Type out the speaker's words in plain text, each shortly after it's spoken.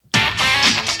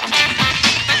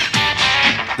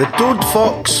The Toad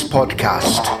Fox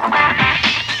Podcast.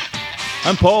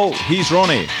 I'm Paul, he's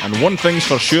Ronnie, and one thing's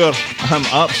for sure, I'm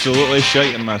absolutely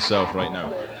shiting myself right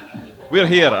now. We're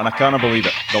here, and I can't believe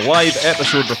it, the live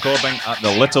episode recording at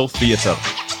the Little Theatre.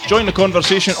 Join the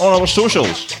conversation on our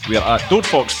socials. We are at Toad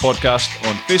Fox Podcast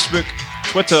on Facebook,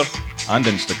 Twitter, and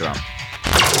Instagram.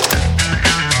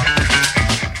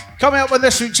 Coming up with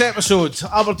this week's episode,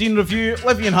 Aberdeen review,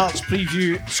 Livian Hearts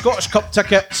preview, Scottish Cup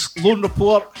tickets, loan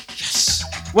report, yes,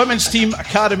 women's team,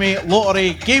 academy,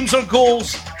 lottery, games or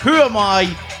goals, who am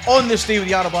I, on this day with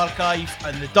the Arab Archive,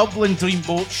 and the Dublin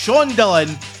Dreamboat, Sean Dillon,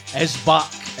 is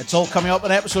back. It's all coming up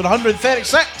in episode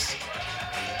 136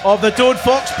 of the Toad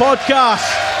Fox Podcast.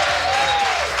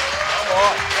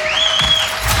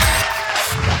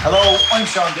 Hello, I'm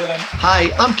Sean Dillon.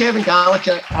 Hi, I'm Kevin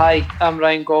Gallagher. Hi, I'm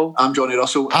Ryan Gold. I'm Johnny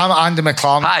Russell. I'm Andy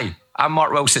McClung. Hi, I'm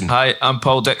Mark Wilson. Hi, I'm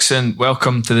Paul Dixon.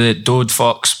 Welcome to the Toad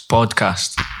Fox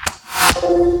Podcast.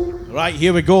 Right,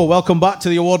 here we go. Welcome back to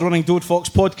the award-winning Toad Fox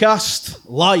Podcast,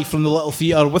 live from the Little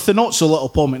Theatre with the not-so-little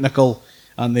Paul McNichol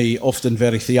and the often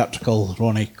very theatrical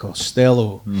Ronnie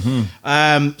Costello.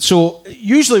 So,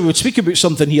 usually we would speak about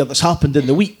something here that's happened in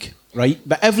the week, right?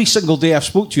 But every single day I've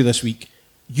spoke to you this week,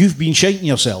 you've been shiting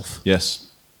yourself. Yes,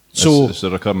 So it's a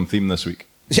recurring theme this week.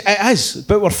 It is,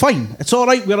 but we're fine. It's all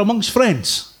right, we're amongst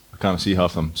friends. I can't see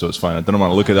half them, so it's fine. I don't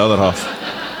want to look at the other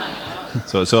half.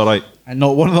 So it's all right. And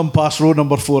not one of them past row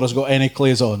number 4 has got any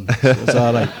clays on. So it's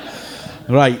all right.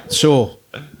 Right, so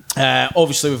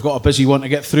obviously we've got a busy one to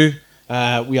get through.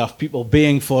 We have people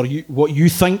baying for what you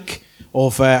think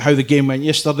of how the game went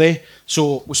yesterday.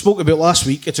 So we spoke about last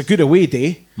week. It's a good away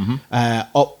day.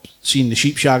 Up seeing the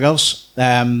Sheepshaggers.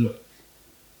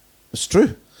 It's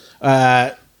true.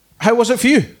 How was it for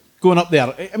you going up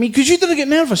there? I mean, because you didn't get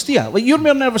nervous, do you? Like, you're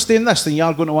more nervous doing this than you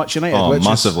are going to watch United. Oh, which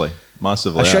massively.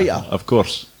 a shiter. Of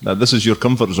course. Now, this is your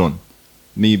comfort zone.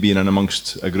 Me being in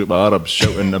amongst a group of Arabs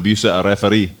shouting abuse at a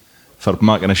referee for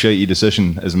making a shitey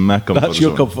decision is my comfort zone. That's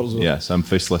your comfort zone. Yes, I'm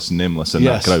faceless and nameless in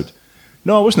that crowd.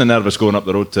 No, I wasn't nervous going up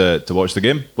the road to watch the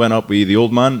game. Went up with the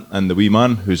old man and the wee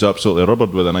man, who's absolutely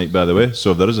rubbered with the night, by the way.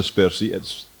 So if there is a spare seat,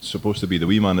 it's supposed to be the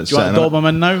wee man that's Do you sitting want to in dob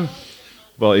him in now?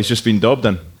 Well, he's just been dobbed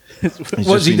in.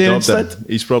 What's he doing instead?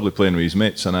 He's probably playing with his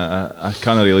mates, and I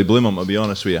can't really blame him, to be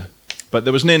honest with you. But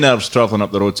there was no nerves travelling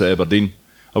up the road to Aberdeen.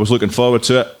 I was looking forward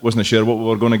to it. Wasn't sure what we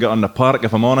were going to get on the park,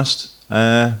 if I'm honest.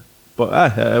 But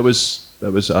it was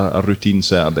a routine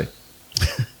Saturday.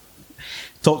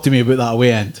 Talk to me about that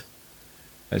away end.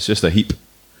 It's just a heap.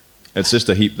 It's just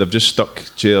a heap. They've just stuck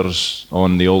chairs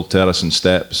on the old terrace and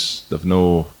steps. They've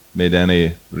no made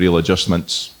any real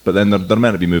adjustments. But then they're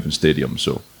meant to be moving stadiums,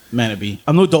 so. Meant to be.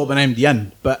 I'm no dobbing MD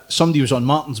in, but somebody was on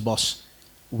Martin's bus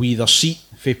with their seat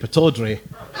for Pataudry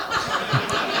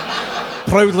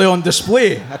proudly on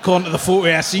display, according to the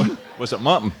photo I seen. Was it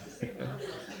Martin?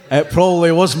 It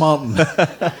probably was Martin.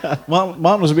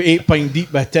 Martin was about 8 pint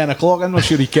deep by 10 o'clock. I'm not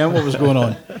sure he knew what was going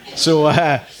on. So,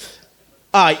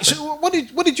 so what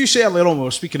did you say earlier on when we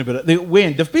were speaking about it?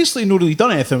 Wayne, they've basically not really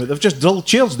done anything with it. They've just drilled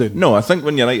chairs down. No, I think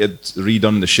when United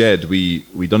redone the shed,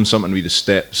 we done something with the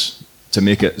steps to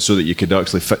make it so that you could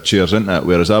actually fit chairs into it,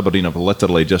 whereas Aberdeen have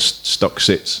literally just stuck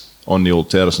seats on the old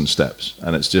terrace and steps,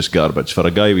 and it's just garbage. For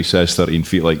a guy who says 13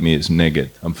 feet like me, it's negate.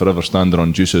 I'm forever standing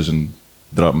on juices and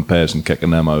dropping pears and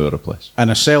kicking them out of the place.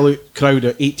 And a sellout crowd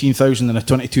at 18,000 in a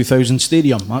 22,000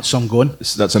 stadium. That's some going.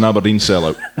 That's an Aberdeen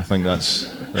sellout. I think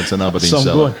that's an Aberdeen some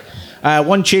sellout. Going.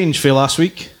 One change for last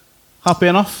week. Happy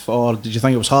enough, or did you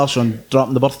think it was harsh on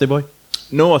dropping the birthday boy?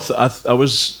 No, I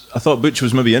thought Butch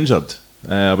was maybe injured.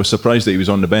 I was surprised that he was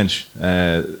on the bench.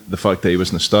 The fact that he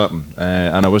wasn't starting,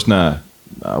 and I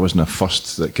wasn't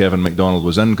fussed that Kevin McDonald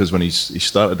was in, because when he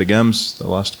started the games, the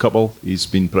last couple, he's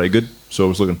been pretty good. So I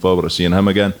was looking forward to seeing him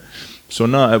again. So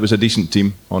no, it was a decent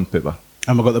team on paper.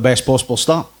 And we got the best possible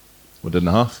start. We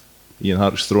didn't have. Ian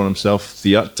Hart's thrown himself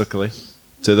theatrically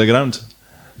to the ground.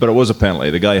 But it was a penalty.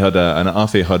 The guy had an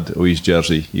Afi Hud of his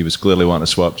jersey. He was clearly wanting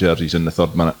to swap jerseys in the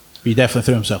 3rd minute. He definitely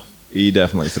threw himself. He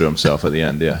definitely threw himself at the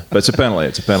end, yeah. But it's a penalty.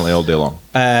 It's a penalty all day long.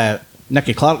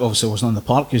 Nicky Clark obviously wasn't on the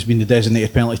park. He's been the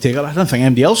designated penalty taker. I don't think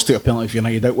anybody else took a penalty for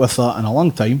United out with that in a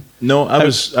long time. No, I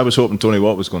was hoping Tony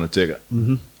Watt was going to take it.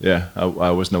 Mm-hmm. Yeah,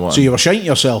 I wasn't the one. So you were shiting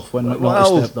yourself when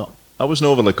McNulty stepped up? I wasn't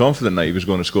overly confident that he was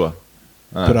going to score.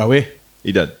 Put it away.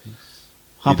 He did.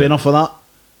 Happy enough with that?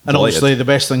 And Delighted. obviously the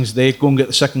best thing is they go and get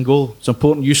the second goal. It's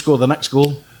important you score the next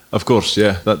goal. Of course,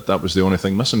 yeah. That was the only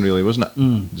thing missing, really, wasn't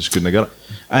it? Just couldn't get it.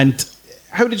 And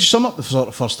how did you sum up the sort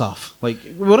of first half? Like,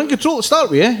 we were in control to start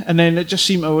with, and then it just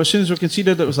seemed, as soon as we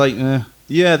conceded, it was like,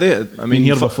 Yeah, been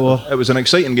here before. It was an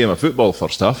exciting game of football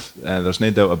first half. There's no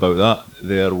doubt about that.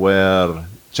 There were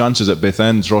chances at both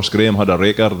ends. Ross Graham had a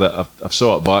raker that I've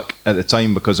saw it back at the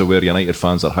time because of where United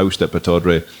fans are housed at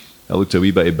Pittodrie. It looked a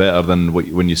wee bit better than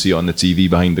when you see it on the TV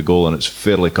behind the goal, and it's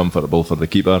fairly comfortable for the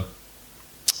keeper.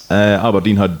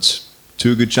 Aberdeen had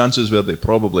 2 good chances where they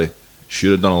probably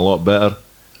should have done a lot better.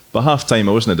 But half time,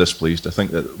 I wasn't displeased. I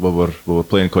think that we were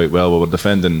playing quite well. We were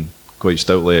defending quite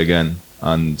stoutly again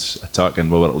and attacking.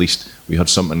 We had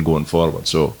something going forward.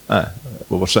 So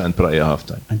we were sitting pretty at half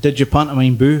time. And did you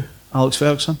pantomime boo Alex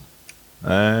Ferguson?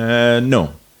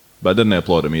 No, but I didn't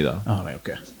applaud him either. Oh, right,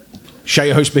 okay.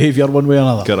 Shite house behaviour one way or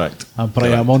another. Correct.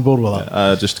 I'm on board with that.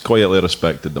 I just quietly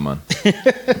respected the man.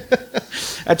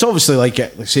 It's obviously like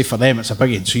say for them it's a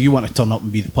big one, so you want to turn up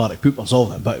and be the party poopers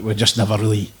of it, but we just never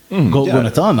really got going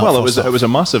at all. Well, it was a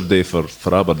massive day for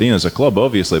Aberdeen as a club,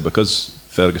 obviously, because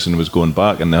Ferguson was going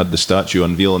back and they had the statue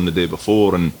unveiling the day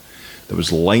before, and there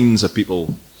was lines of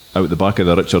people out the back of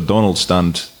the Richard Donald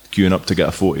stand queuing up to get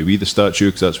a photo with the statue,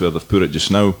 because that's where they've put it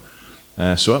just now.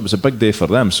 So it was a big day for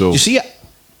them. So did you see it?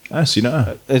 I seen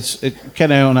it. It's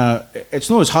kind of on a. It's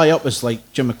not as high up as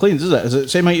like Jim McLean's, is it? Is it the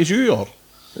same height as you, or?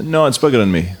 No, it's bigger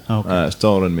than me. Okay. It's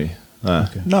taller than me.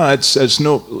 Okay. No, it's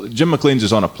no. Jim McLean's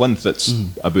is on a plinth that's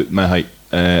about my height.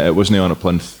 It wasn't on a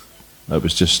plinth. It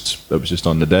was just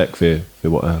on the deck for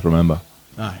what I remember.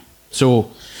 Aye.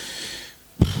 So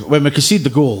when we conceded the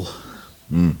goal,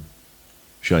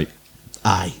 Shite.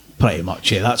 aye, pretty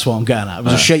much. Yeah, that's what I'm getting at. It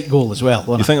was a shite goal as well.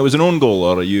 You think it was an own goal,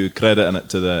 or are you crediting it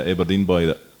to the Aberdeen boy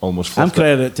that almost I'm fluffed it?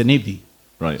 crediting it to nobody.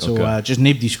 Right. So Okay. just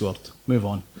nobody scored. Move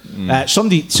on. I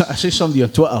see somebody on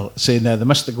Twitter saying they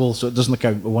missed the goal, so it doesn't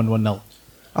account for 1-1-0.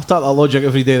 I've taught that logic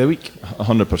every day of the week.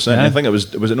 100%. Yeah. I think it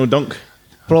was it no Dunk?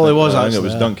 Probably was. I think it actually,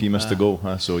 was yeah. Dunk. He missed the goal.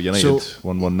 So United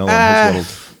 1-1-0 in his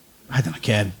world. I don't know,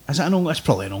 Ken. Is it an own? It's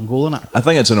probably an own goal, isn't it? I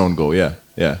think it's an own goal. Yeah.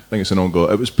 I think it's an own goal.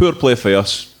 It was poor play for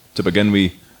us to begin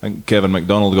with. I think Kevin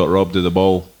McDonald got robbed of the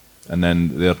ball, and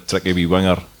then their tricky wee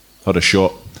winger had a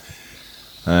shot,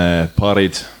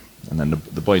 parried, and then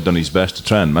the boy done his best to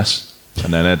try and miss,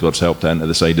 and then Edwards helped it into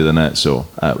the side of the net. So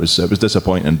it was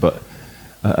disappointing, but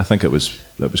I think it was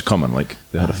coming. Like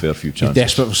they had a fair few You're chances.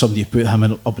 desperate for somebody to put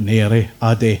him up in the air,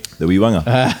 Ade. The wee winger.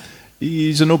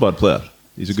 He's a no bad player.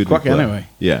 He's a good Quick player. anyway.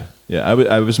 Yeah.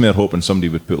 I was more hoping somebody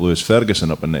would put Lewis Ferguson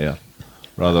up in the air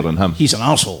rather than him. He's an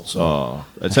arsehole, so. Oh,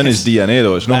 it's in his DNA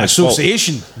though. It's not his fault.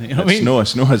 Association. You know what I mean?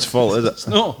 It's not his fault, is it?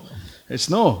 It's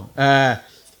no.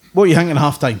 What are you thinking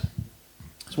half time?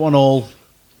 It's 1-1.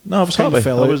 No, I was Kind happy. of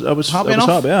fell out. I was Happy happy.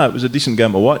 enough? Yeah, it was a decent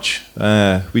game to watch.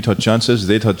 We'd had chances.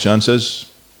 They'd had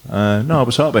chances. No, I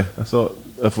was happy. I thought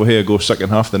if we here go second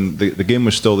half, then the game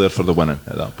was still there for the winning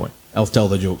at that point. I'll tell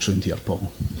the jokes round here,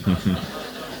 Paul.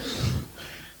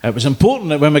 It was important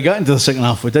that when we got into the second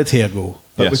half, we did hear go,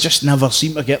 but we Yes. just never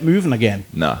seemed to get moving again,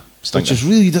 Nah, which stinking. is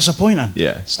really disappointing.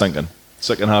 Yeah, stinking.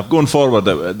 Second half. Going forward,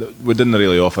 we didn't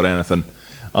really offer anything.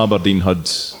 Aberdeen had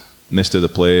most of the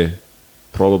play,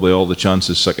 probably all the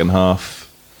chances second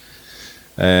half.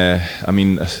 I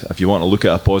mean, if you want to look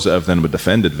at a positive, then we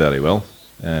defended very well.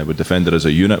 We defended as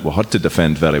a unit. We had to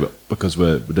defend very well because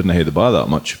we didn't have the bar that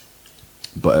much.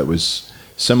 But it was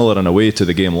similar in a way to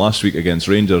the game last week against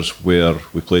Rangers, where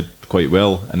we played quite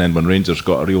well, and then when Rangers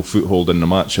got a real foothold in the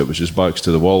match, it was just backs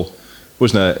to the wall.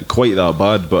 Wasn't quite that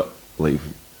bad, but like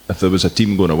if there was a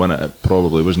team going to win it, it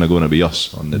probably wasn't going to be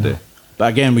us on the day. But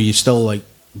again, were you still like,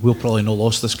 we'll probably not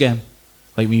lost this game?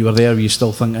 Like when you were there, were you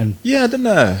still thinking, Yeah, I didn't.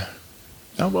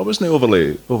 I wasn't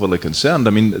overly concerned.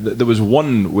 I mean, there was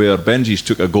one where Benji's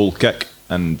took a goal kick,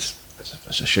 and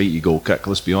it's a shitey goal kick,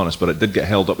 let's be honest, but it did get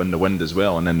held up in the wind as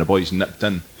well, and then the boys nipped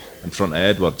in front of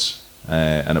Edwards,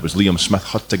 and it was Liam Smith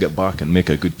had to get back and make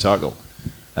a good tackle.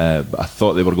 But I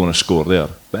thought they were going to score there.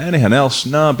 But anything else,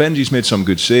 Benji's made some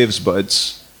good saves, but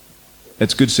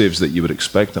it's good saves that you would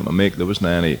expect him to make. There wasn't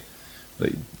any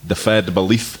like defied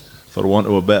belief, for want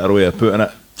of a better way of putting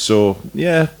it. So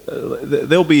yeah,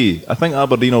 I think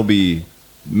Aberdeen will be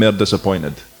more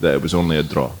disappointed that it was only a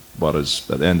draw. Whereas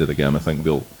at the end of the game, I think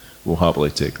we'll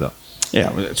happily take that.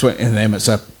 yeah, it's one of them. It's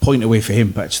a point away for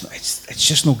him, but it's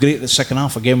just no great. The second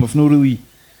half again, we've not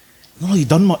really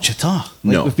done much at all.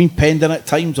 Like No. we've been pending at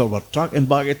times, or we're tracking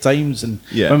back at times, and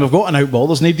Yeah. when we've got an out ball,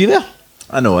 there's nobody there.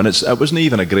 I know, and it wasn't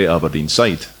even a great Aberdeen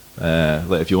side.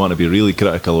 Like if you want to be really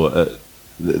critical of it,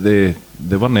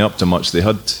 they weren't up to much. They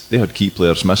had key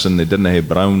players missing. They didn't have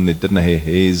Brown. They didn't have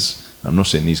Hayes. I'm not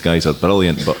saying these guys are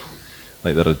brilliant, but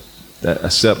like they're a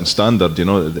certain standard. You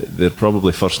know, they're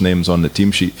probably first names on the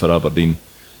team sheet for Aberdeen.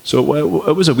 So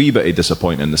it was a wee bit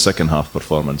disappointing in the second half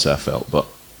performance, I felt. But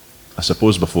I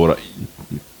suppose before it,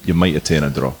 you might attain a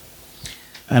draw.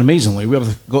 And amazingly,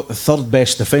 we've got the third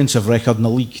best defensive record in the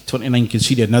league, 29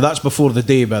 conceded. Now that's before the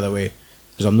day, by the way,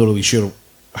 because I'm not really sure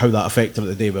how that affected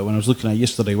the day, but when I was looking at it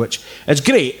yesterday, which is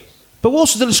great, but we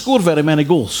also didn't score very many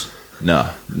goals.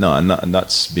 No, and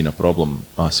that's been a problem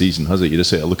all season, has it? You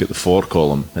just have to look at the 4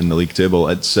 column in the league table.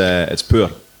 It's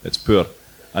poor. It's poor.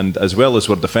 And as well as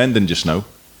we're defending just now,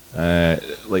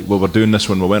 like we were doing this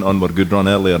when we went on our good run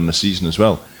earlier in the season as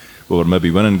well. We were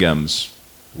maybe winning games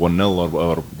 1-0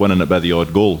 or winning it by the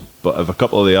odd goal. But if a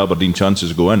couple of the Aberdeen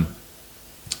chances go in,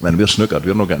 then we're snookered.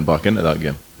 We're not getting back into that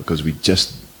game because we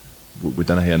didn't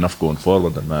have enough going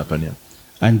forward, in my opinion.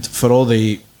 And for all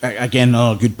again,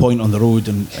 another good point on the road,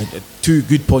 and 2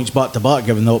 good points back to back,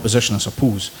 given the opposition, I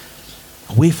suppose.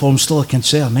 Away form's still a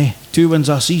concern, eh? 2 wins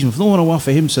last season. We've no won away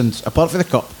for him since, apart from the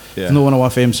Cup, we've no won away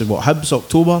for him since, Hibs,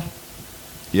 October?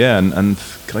 Yeah, and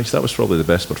Christ, that was probably the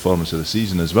best performance of the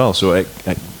season as well. So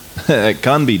it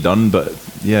can be done, but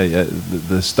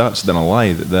the stats didn't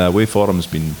lie. The away form's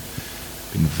been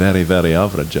very, very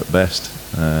average at best.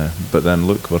 But then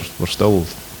look, we're still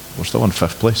in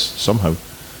 5th place somehow.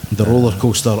 The roller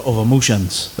coaster of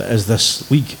emotions that is this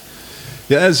league.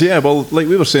 Yeah, it is, yeah. Well, like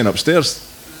we were saying upstairs,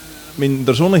 I mean,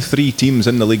 there's only 3 teams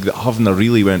in the league that haven't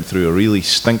really went through a really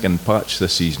stinking patch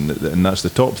this season, and that's the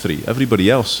top 3. Everybody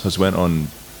else has went on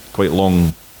quite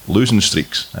long losing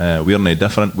streaks. We're no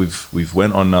different. We've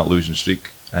went on that losing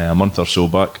streak a month or so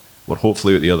back. We're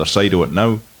hopefully at the other side of it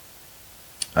now.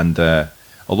 And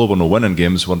although we're no winning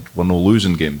games, we're no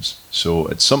losing games. So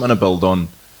it's something to build on.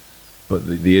 But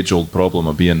the age-old problem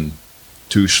of being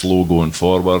too slow going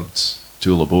forwards,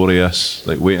 too laborious,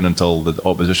 like waiting until the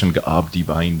opposition get Abdi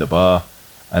behind the bar,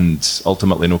 and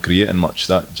ultimately no creating much,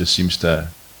 that just seems to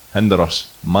hinder us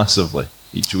massively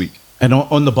each week. And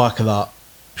on the back of that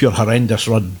pure horrendous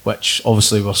run, which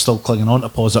obviously we're still clinging on to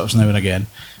positives now and again,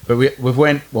 but we've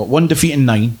went, 1 defeat in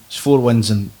 9, it's 4 wins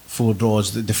and 4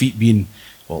 draws, the defeat being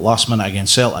last minute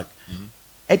against Celtic. Mm-hmm.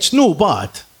 It's no bad,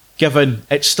 given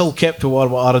it's still kept to where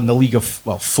we are in the league of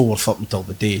 4th up until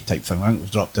the day type thing. I think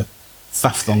we've dropped to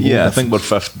 5th on goal. Yeah, I think we're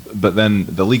 5th, but then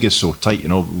the league is so tight. You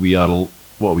know, we are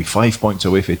 5 points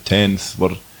away from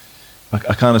 10th.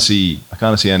 I can't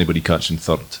see anybody catching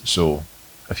 3rd. So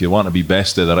if you want to be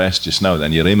best of the rest just now,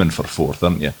 then you're aiming for 4th,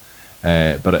 aren't you?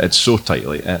 But it's so tight,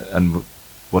 and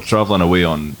we're travelling away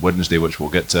on Wednesday, which we'll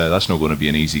get to. That's not going to be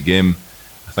an easy game.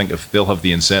 I think if they'll have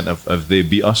the incentive, if they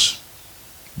beat us,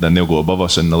 then they'll go above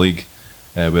us in the league,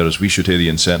 whereas we should have the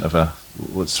incentive of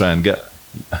let's try and get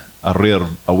a rare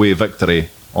away victory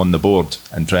on the board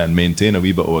and try and maintain a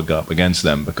wee bit of a gap against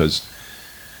them, because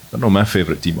they're not my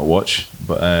favourite team to watch,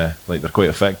 but they're quite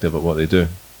effective at what they do.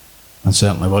 And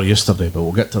certainly were yesterday, but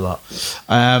we'll get to that.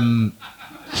 I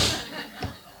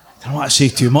don't want to say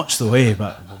too much though,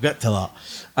 but we'll get to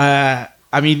that.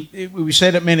 I mean, we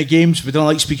said it many games, we don't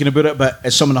like speaking about it, but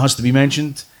it's something that has to be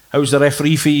mentioned. How was the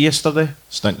referee for you yesterday?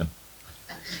 Stinking.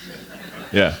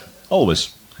 Yeah,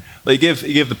 always. Like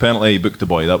he gave the penalty, he booked the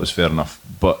boy, that was fair enough.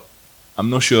 But I'm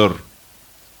not sure.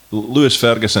 Lewis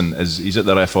Ferguson he's at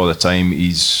the ref all the time.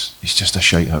 He's just a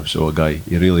shitehouse of a guy.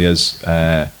 He really is.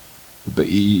 But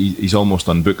he's almost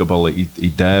unbookable. Like he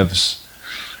devs.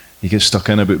 He gets stuck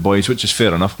in about boys, which is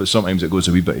fair enough. But sometimes it goes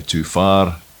a wee bit too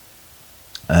far.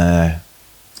 I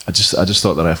just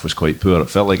thought the ref was quite poor. It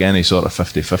felt like any sort of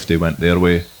 50-50 went their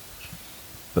way.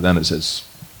 But then it's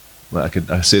like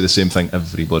I say the same thing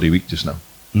every bloody week just now.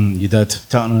 You did.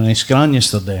 Tatting on a nice gran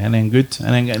yesterday, and then good, and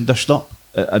then getting dished up.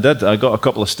 I did. I got a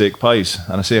couple of steak pies,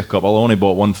 and I say a couple. I only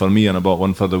bought one for me, and I bought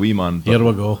one for the wee man. But, here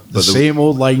we go. The same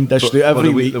old line dished out every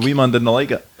week. The wee man didn't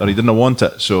like it, or he didn't want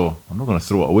it, so I'm not going to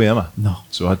throw it away, am I? No.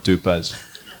 So I had 2 pies.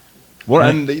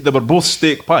 And they were both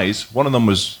steak pies. One of them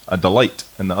was a delight,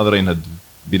 and the other one had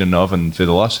been in the oven for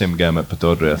the last home game at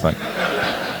Pittodrie, I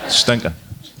think. Stinking.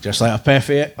 Just like a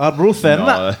perfect Arbroath then,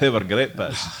 no, they were great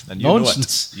pies. And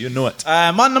Nonsense. You know it.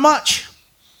 Man of the match?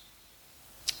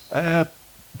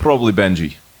 Probably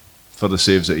Benji, for the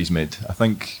saves that he's made. I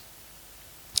think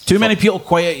too many people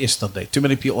quiet yesterday. Too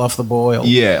many people off the ball.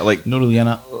 Yeah, like not really in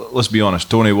it. Let's be honest.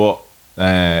 Tony Watt,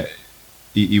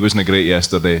 he wasn't great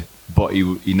yesterday, but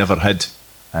he never hid.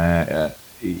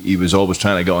 He was always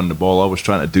trying to get on the ball, always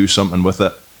trying to do something with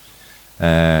it,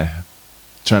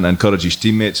 trying to encourage his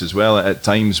teammates as well at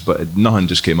times. But nothing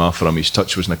just came off for him. His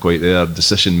touch wasn't quite there.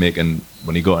 Decision making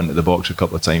when he got into the box a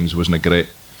couple of times wasn't great.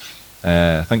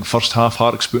 I think first half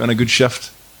Harks put in a good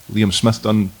shift. Liam Smith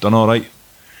done all right.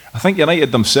 I think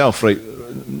United themselves, right,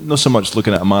 not so much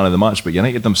looking at a man of the match, but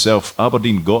United themselves,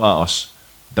 Aberdeen got at us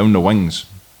down the wings,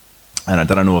 and I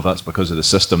don't know if that's because of the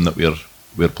system that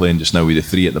we're playing just now with the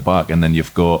 3 at the back, and then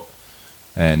you've got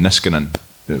Niskanen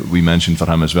that we mentioned for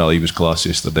him as well. He was class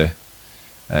yesterday.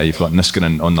 You've got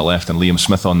Niskanen on the left and Liam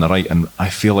Smith on the right, and I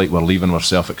feel like we're leaving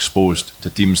ourselves exposed to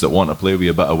teams that want to play with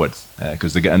a bit of width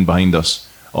because they get in behind us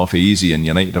awfully easy, and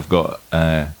United have got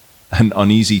an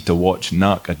uneasy to watch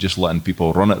knack at just letting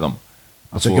people run at them.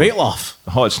 It's a great laugh.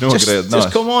 Oh, it's no great. No,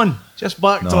 just come on, just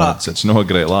backtrack. It's no a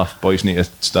great laugh. Boys need to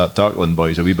start tackling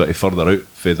boys a wee bit further out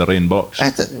for the rain box. I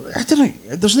don't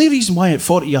know. There's no reason why at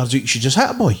 40 yards out you should just hit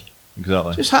a boy.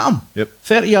 Exactly. Just hit him. Yep.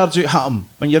 30 yards out, hit him.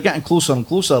 When you're getting closer and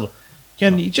closer,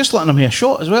 you're just letting him hit a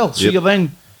shot as well. So you're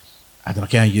then, I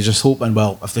don't know, you're just hoping,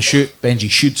 well, if they shoot, Benji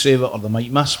should save it or they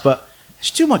might miss, but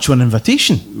it's too much of an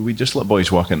invitation. We just let boys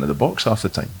walk into the box half the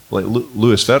time. Like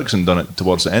Lewis Ferguson done it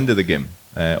towards the end of the game.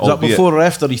 Was that before or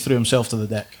after he threw himself to the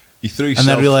deck? He threw himself.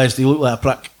 And then realised he looked like a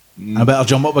prick. And I better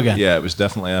jump up again. Yeah, it was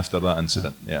definitely after that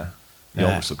incident. Yeah. He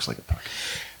always looks like a prick.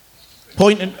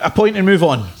 Point and move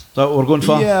on. Is that what we're going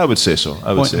for? Yeah, I would say so.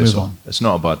 On. It's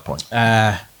not a bad point.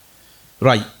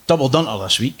 Right, double dunter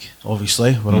this week,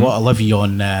 obviously. We're a lot of Livy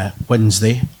on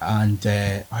Wednesday and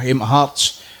Hampton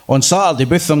Hearts on Saturday.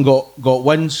 Both of them got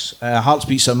wins. Hearts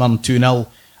beat St Mirren 2-0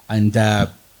 and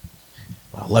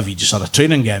Livy just had a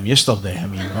training game yesterday. I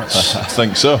mean, I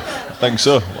think so.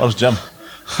 Where's Jim?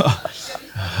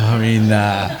 I mean,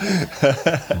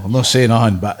 I'm not saying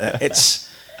nothing, but it's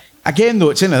again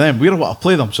though it's into them. We don't want to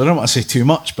play them, so I don't want to say too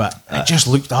much. But it just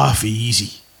looked awfully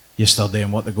easy yesterday,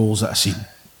 and what the goals that I seen.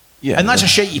 Yeah, and that's a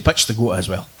shitey pitch to go to as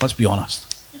well. Let's be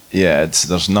honest. Yeah,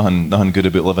 there's nothing good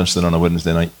about Livingston on a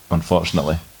Wednesday night,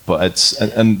 unfortunately. But it's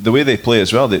and the way they play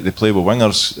as well. They play with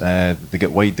wingers. They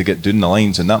get wide. They get down the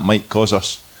lines, and that might cause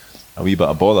us a wee bit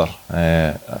of bother.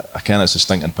 Again, it's a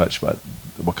stinking pitch, but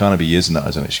we can't be using it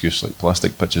as an excuse. Like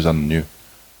plastic pitches are new.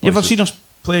 You ever seen us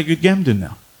play a good game down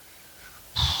there?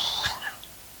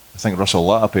 I think Russell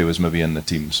Latape was maybe in the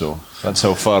team, so that's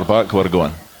how far back we're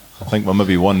going. I think we're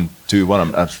maybe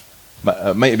 1-2-1.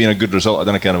 It might have been a good result. I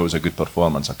don't know if it was a good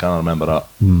performance. I can't remember that.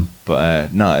 But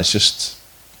it's just.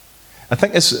 I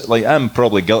think it's like I'm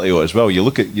probably guilty of it as well. You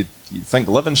look at you think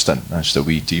Livingston, that's a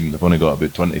wee team. They've only got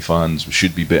about 20 fans. We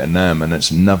should be beating them, and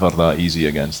it's never that easy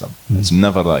against them. It's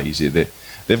never that easy.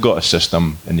 They've got a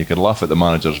system, and you can laugh at the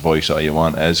manager's voice all you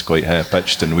want. It is quite high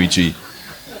pitched and Ouija,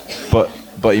 but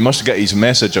he must get his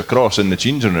message across in the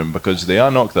changing room because they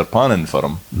are knock their pan in for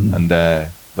him, and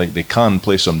like they can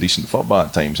play some decent football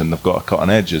at times, and they've got a cutting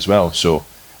edge as well. So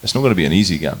it's not going to be an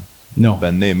easy game. No,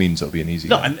 by no means it'll be an easy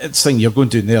game. And it's the thing, you're going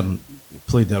down there and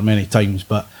played there many times,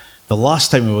 but the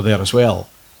last time we were there as well,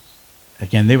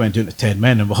 again they went down to 10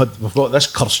 men, and we've got this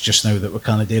curse just now that we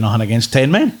can't do nothing against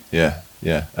 10 men. Yeah,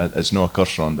 it's no a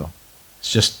curse, Rondo.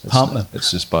 It's happening.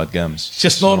 It's just bad games. It's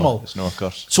just normal. It's no a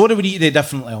curse. So what do we need to do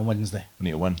differently on Wednesday? We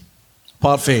need to win.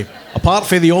 Apart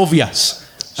from the obvious,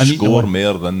 score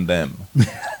more than them,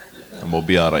 and we'll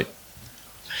be all right.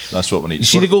 That's what we need. You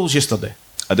see the goals yesterday?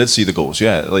 I did see the goals.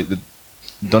 Yeah, like the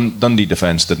Dundee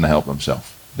defence didn't help themselves.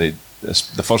 The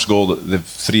first goal, the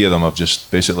three of them have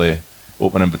just basically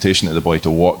open invitation to the boy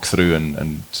to walk through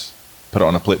and put it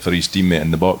on a plate for his teammate in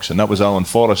the box, and that was Alan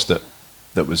Forrest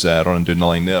that was running down the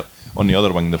line there. On the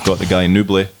other wing, they've got the guy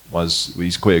Nuble.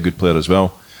 He's quite a good player as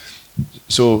well.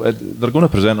 So they're going to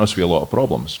present us with a lot of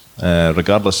problems,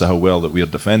 regardless of how well that we're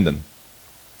defending.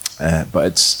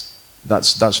 But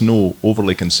that's no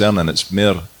overly concerning. It's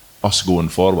mere us going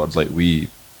forward. Like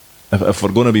if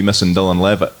we're going to be missing Dylan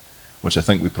Levitt, which I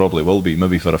think we probably will be,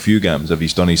 maybe for a few games if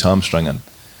he's done his hamstringing,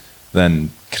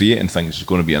 then creating things is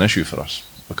going to be an issue for us.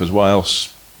 Because what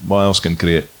else can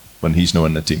create when he's not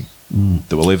in the team?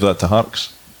 Do we leave that to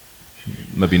Harks?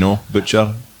 Maybe no.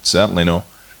 Butcher? Certainly no.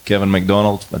 Kevin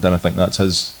McDonald? I don't think that's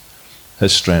his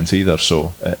strength either,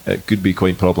 so it could be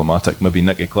quite problematic. Maybe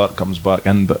Nicky Clark comes back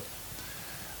in, but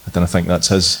I don't think that's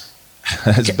his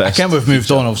best. I can't we've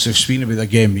moved on, obviously, speaking about the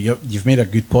game. You've made a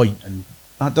good point, and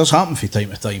that does happen from time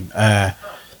to time.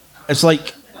 It's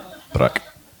like Brick.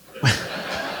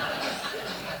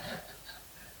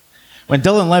 When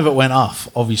Dylan Levitt went off,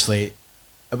 obviously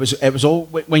it was all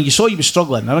when you saw he was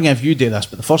struggling. I don't know if you do this,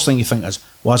 but the first thing you think is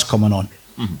what's coming on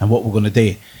and what we're going to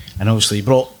do. And obviously he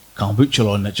brought Callum Butcher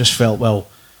on. It just felt, well,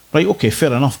 right, okay,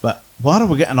 fair enough, but why are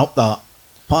we getting up that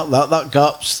part that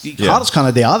gaps? Hart's kind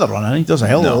of do other running. He does a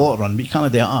hell of a lot of running, but he can't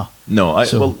do that. No, I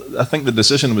think the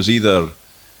decision was either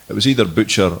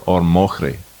Butcher or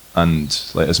Mochrie,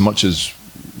 and like as much as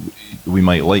we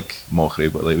might like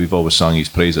Mochrie, but like we've always sang his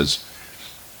praises,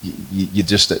 you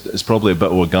just it's probably a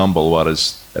bit of a gamble.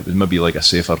 Whereas it was maybe like a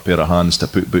safer pair of hands to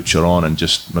put Butcher on and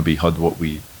just maybe had what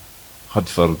we had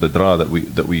for the draw that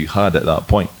we had at that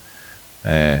point.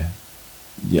 It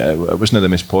wasn't the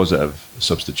most positive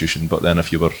substitution, but then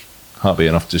if you were happy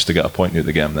enough just to get a point out of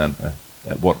the game, then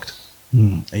it worked.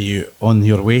 Are you on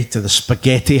your way to the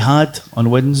Spaghetti Had on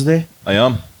Wednesday? I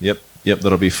am. Yep.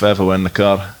 There'll be Fevo in the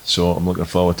car, so I'm looking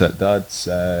forward to it. Dad,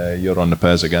 you're on the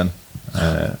Pez again,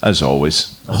 as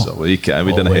always. We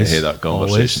didn't hate that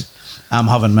conversation. Always. I'm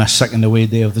having my second away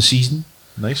day of the season.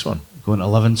 Nice one. Going to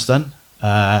Livingston.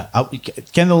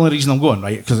 Ken, the only reason I'm going,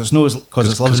 right? Because it's Livingston.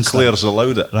 Because Claire's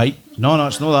allowed it. Right? No,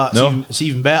 it's not that. No. It's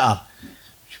even better.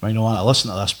 She might not want to listen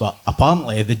to this, but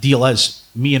apparently the deal is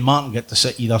me and Martin get to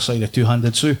sit either side of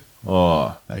Two-Handed Sue.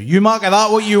 Oh. Now, you mark of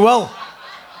that what you will.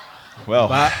 Well.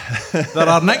 But there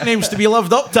are nicknames to be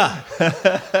lived up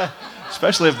to.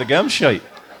 Especially if the game's shite.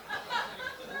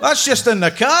 That's just in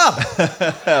the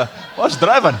car. What's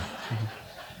driving?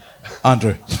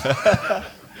 Andrew.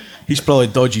 He's probably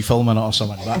dodgy filming it or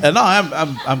something. But, no,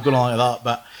 I'm going along with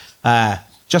that. But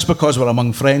just because we're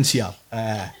among friends here,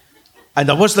 and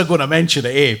I wasn't going to mention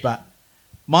it, but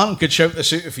Martin could shout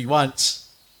this out if he wants.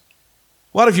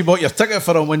 What have you bought your ticket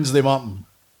for on Wednesday, Martin?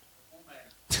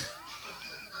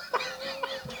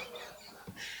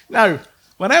 Now,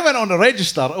 when I went on the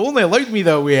register, it only allowed me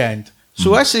the away end.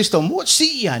 So I says to him, what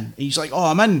seat are you in? He's like,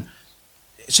 I'm in,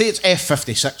 say it's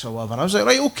F56 or whatever. I was like,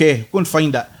 right, okay, go and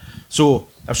find it. So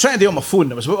I was trying to do it on my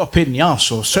phone. It was about a pain in the arse.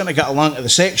 So I was trying to get along to the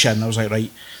section. I was like,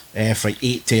 right,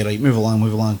 F80, right, move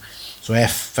along. So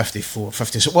F54,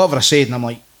 56, whatever I said. And I'm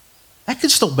like, I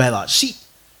could still bear that seat.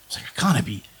 I was like, I can't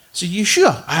be. I said, you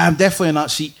sure? I'm definitely in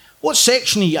that seat. What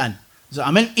section are you in? He's like,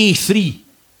 I'm in A3.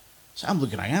 So I'm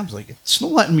looking at him. I was like, it's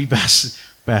not letting me bear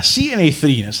a seat in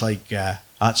A3. And it's like,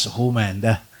 that's the home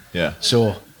end, Yeah.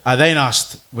 So I then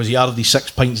asked, was he already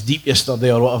 6 pints deep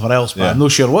yesterday or whatever else? But Yeah. I'm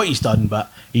not sure what he's done,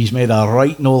 but he's made a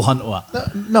right Noel Hunt of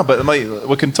it. No, but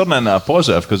we can turn it into a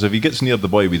positive, because if he gets near the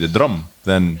boy with the drum,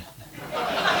 then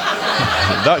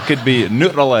that could be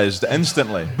neutralised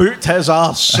instantly. Boot his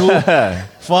arse so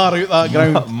far out that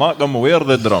ground. Mark him wear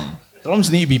the drum.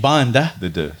 Drums need to be banned, They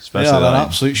do, They especially are an that.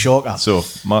 absolute shocker. So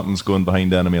Martin's going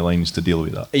behind enemy lines to deal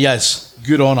with that. Yes,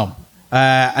 good on him.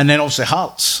 And then obviously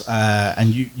Hearts, and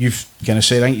you've kind of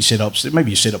said, I think you said it, maybe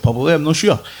you said it publicly, I'm not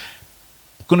sure.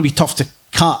 Going to be tough to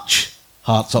catch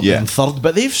Hearts up there in third,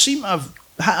 but they've seemed to have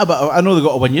had a bit of, I know they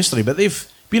got a win yesterday, but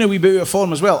they've been a wee bit out of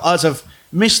form as well, as have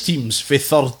missed teams for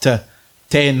third to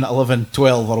 10, 11,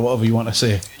 12 or whatever you want to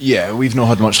say. Yeah, we've not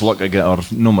had much luck again, or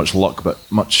not much luck, but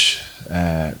much.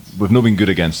 We've not been good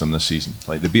against them this season.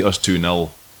 Like, they beat us 2-0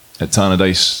 at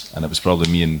Tannadice, and it was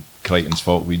probably me and Crichton's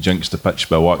fault. We jinxed the pitch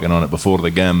by walking on it before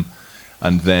the game,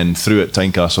 and then through at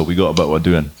Tynecastle we got a bit of a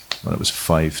doing when it was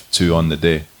 5-2 on the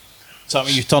day. So that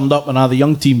mean you turned up and the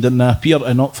young team didn't appear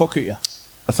to not fuck at you?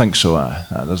 I think so.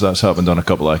 That's happened on a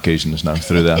couple of occasions now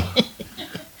through there.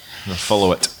 We'll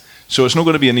follow it. So it's not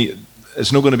going to be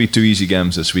it's not going to be 2 easy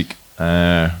games this week.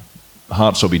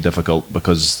 Hearts will be difficult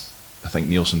because I think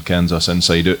Nielsen kens us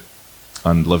inside out,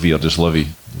 and Livy are just Livy.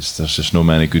 There's just no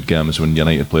many good games when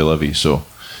United play Livy, so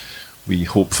we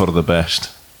hope for the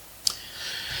best.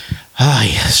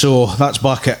 Aye, so that's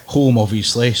back at home,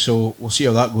 obviously, so we'll see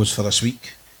how that goes for this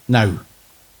week. Now,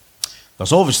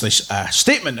 there's obviously a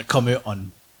statement that come out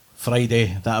on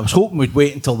Friday that I was hoping we'd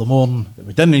wait until the morning, that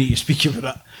we didn't need to speak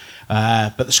about it.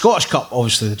 But the Scottish Cup,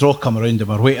 obviously, the draw come around and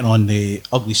we're waiting on the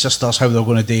Ugly Sisters, how they're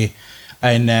going to do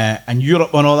in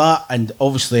Europe and all that. And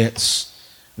obviously it's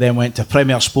then went to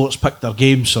Premier Sports, picked their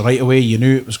game, so right away you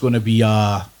knew it was going to be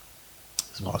a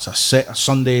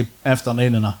Sunday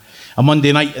afternoon and a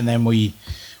Monday night, and then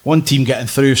one team getting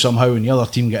through somehow and the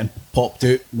other team getting popped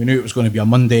out. We knew it was going to be a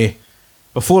Monday.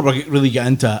 Before we really get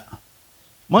into it,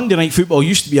 Monday night football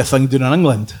used to be a thing down in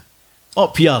England.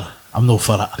 Up here, I'm no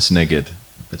for it. It's no good.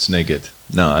 It's no good.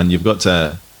 No, and you've got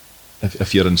to,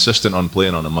 if you're insistent on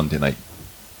playing on a Monday night,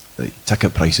 the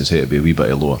ticket prices have to be a wee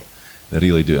bit lower. They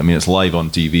really do. I mean, it's live on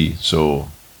TV, so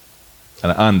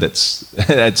and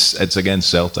it's against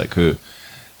Celtic, who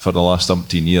for the last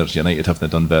umpteen years United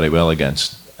haven't done very well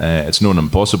against. It's not an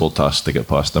impossible task to get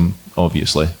past them,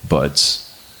 obviously, but it's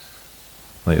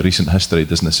like recent history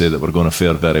doesn't say that we're going to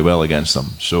fare very well against them.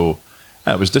 So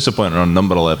it was disappointing on a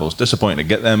number of levels. Disappointing to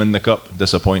get them in the cup,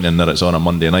 disappointing that it's on a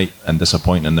Monday night, and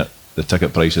disappointing that the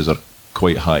ticket prices are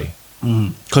quite high.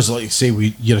 Because like you say,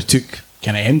 you took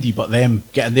kind of empty, but them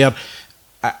getting there,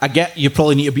 I get you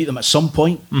probably need to beat them at some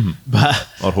point, but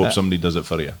Or hope somebody does it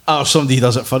for you. Or somebody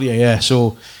does it for you, yeah.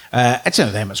 So it's one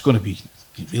of them. It's going to be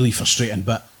really frustrating.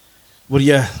 But were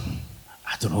you,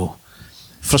 I don't know,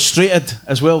 frustrated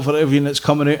as well for everything that's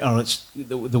coming out, or it's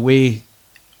the way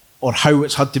or how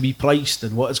it's had to be priced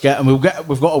and what it's getting?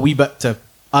 We've got a wee bit to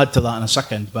add to that in a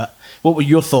second. But what were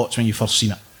your thoughts when you first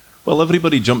seen it? Well,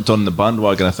 everybody jumped on the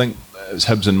bandwagon. I think was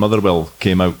Hibs and Motherwell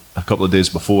came out a couple of days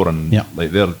before, and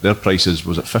like their prices,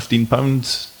 was it £15,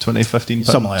 £15,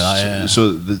 something like that. Yeah.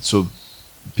 So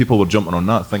people were jumping on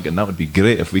that, thinking that would be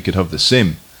great if we could have the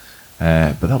same,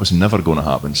 but that was never going to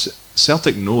happen.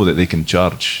 Celtic know that they can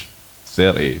charge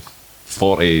 30,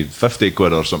 40, 50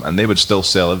 quid or something, and they would still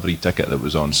sell every ticket that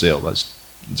was on sale. That's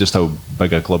just how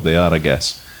big a club they are, I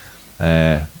guess.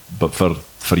 But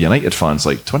for United fans,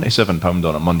 like £27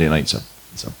 on a Monday night,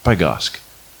 it's a big ask.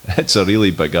 It's a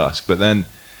really big ask. But then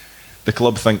the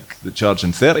club think that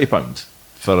charging £30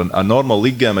 for a normal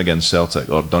league game against Celtic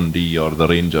or Dundee or the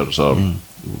Rangers or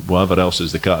whatever else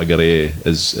is the category A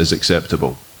is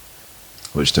acceptable,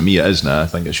 which to me it is now. I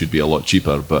think it should be a lot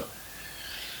cheaper, but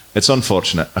it's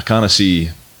unfortunate. I kind of see,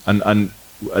 and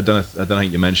I don't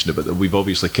think you mentioned it, but we've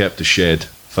obviously kept the shed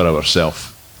for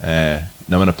ourselves.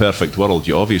 Now in a perfect world,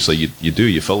 you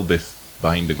fill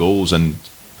behind the goals and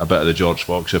a bit of the George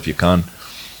Fox if you can.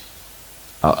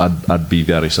 I'd be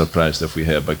very surprised if we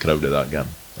had a big crowd at that game.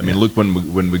 I mean, look,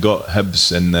 when we got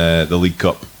Hibs in the League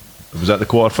Cup, was that the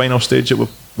quarter-final stage that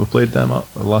we played them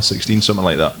at, the last 16, something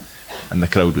like that, and the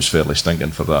crowd was fairly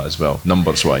stinking for that as well,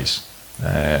 numbers-wise.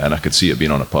 And I could see it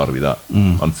being on a par with that,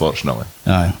 unfortunately.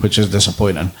 Aye, which is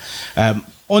disappointing.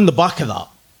 On the back of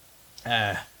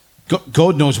that,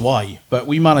 God knows why, but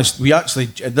we actually,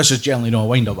 this is generally not a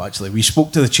wind-up actually, we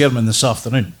spoke to the chairman this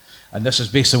afternoon, and this is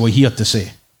basically what he had to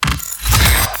say.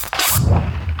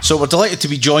 So we're delighted to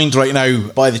be joined right now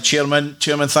by the chairman.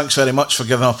 Chairman, thanks very much for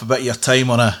giving up a bit of your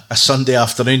time on a Sunday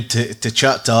afternoon to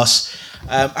chat to us.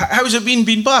 How's it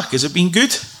been back? Has it been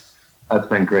good? That's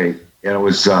been great. And it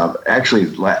was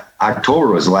actually October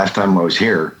was the last time I was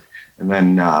here. And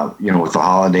then, with the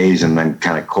holidays and then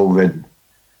kind of COVID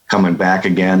coming back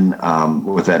again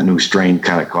with that new strain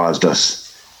kind of caused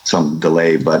us some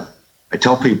delay. But I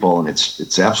tell people, and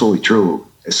it's absolutely true,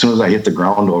 as soon as I hit the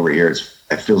ground over here,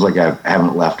 it feels like I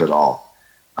haven't left at all.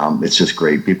 It's just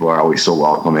great. People are always so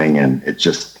welcoming, and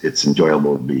it's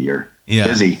enjoyable to be here. Yeah.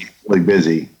 Busy, really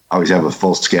busy. I always have a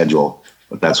full schedule,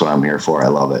 but that's what I'm here for. I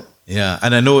love it. Yeah,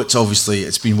 and I know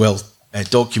it's been well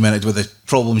documented with the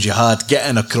problems you had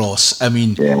getting across. I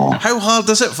mean, How hard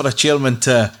is it for a chairman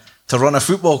to run a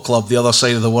football club the other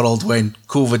side of the world when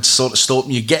COVID sort of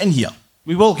stopping you getting here?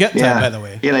 We will get to it, by the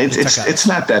way. Yeah, it's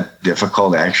not that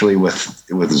difficult actually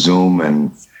with Zoom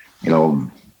and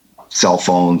cell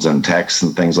phones and texts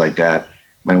and things like that.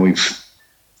 I mean, we've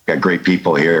got great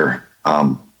people here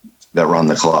that run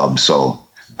the club, so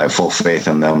I have full faith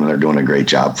in them, and they're doing a great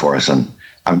job for us. And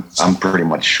I'm pretty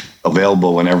much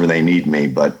available whenever they need me,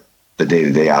 but the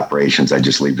day-to-day operations I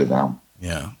just leave to them.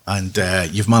 Yeah, and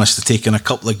you've managed to take in a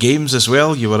couple of games as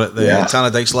well. You were at the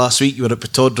Tannadice last week. You were at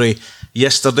Pittodrie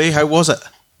yesterday. How was it?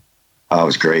 Oh, it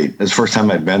was great. It was the first time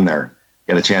I'd been there.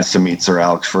 Got a chance to meet Sir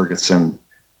Alex Ferguson.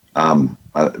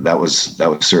 That was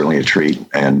certainly a treat,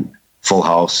 and full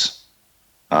house.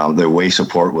 The away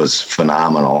support was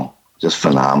phenomenal, just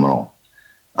phenomenal.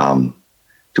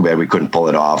 Too bad we couldn't pull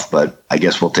it off, but I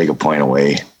guess we'll take a point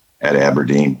away at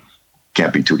Aberdeen.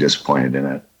 Can't be too disappointed in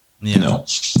it. Yeah.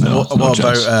 No, what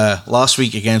about last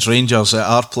week against Rangers at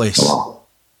our place? Oh,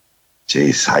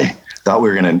 jeez, I thought we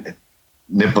were going to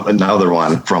nip another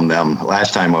one from them.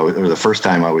 The first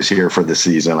time I was here for the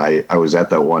season, I was at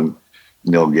that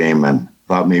 1-0 game and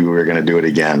thought maybe we were going to do it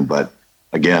again. But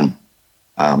again,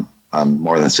 I'm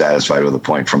more than satisfied with a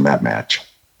point from that match.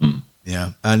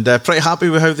 Yeah, and pretty happy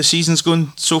with how the season's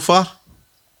going so far?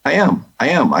 I am.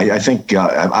 I think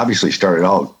I've obviously started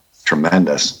out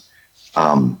tremendous.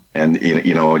 And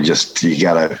you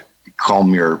got to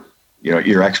calm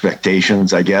your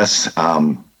expectations, I guess.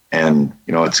 And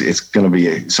it's going to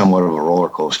be somewhat of a roller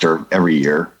coaster every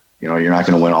year. You're not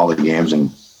going to win all the games,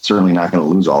 and certainly not going to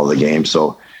lose all of the games.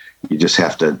 So you just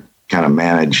have to kind of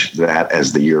manage that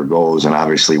as the year goes. And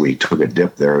obviously we took a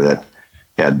dip there that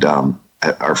had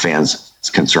our fans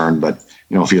concerned. But,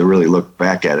 if you really look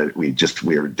back at it, we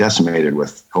were decimated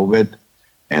with COVID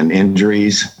and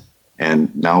injuries.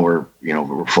 And now we're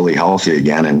fully healthy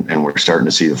again, and we're starting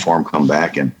to see the form come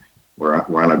back, and we're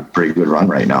on a pretty good run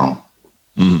right now.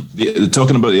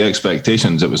 Talking about the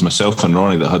expectations, it was myself and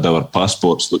Ronnie that had our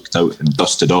passports looked out and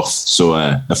dusted off. So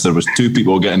if there was two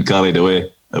people getting carried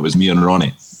away, it was me and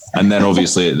Ronnie. And then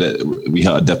obviously we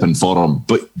had a dip in form.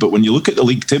 But when you look at the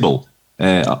league table,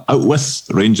 out with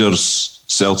Rangers,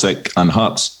 Celtic and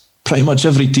Hearts, pretty much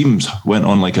every team went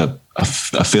on like a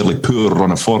fairly poor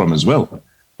run of form as well.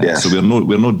 Yes. So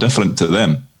we're no different to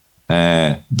them.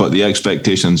 But the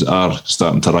expectations are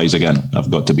starting to rise again,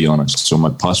 I've got to be honest. So my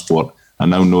passport, I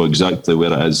now know exactly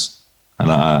where it is,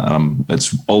 and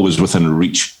it's always within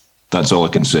reach. That's all I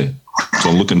can say. So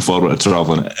I'm looking forward to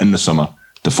travelling in the summer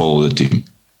follow the team.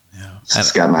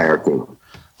 Scott and I are too.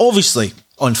 Obviously,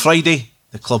 on Friday,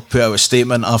 the club put out a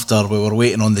statement after we were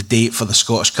waiting on the date for the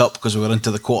Scottish Cup because we were into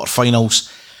the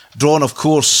quarter-finals. Drawn, of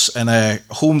course, in a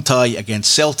home tie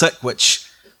against Celtic, which,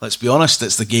 let's be honest,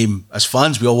 it's the game as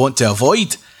fans we all want to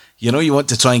avoid. You know, you want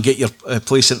to try and get your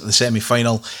place into the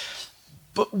semi-final.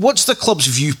 But what's the club's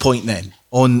viewpoint then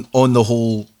on the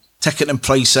whole ticketing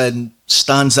pricing,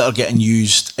 stands that are getting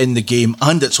used in the game,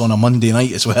 and it's on a Monday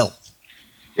night as well?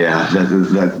 Yeah,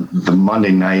 the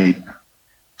Monday night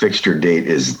fixture date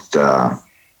is,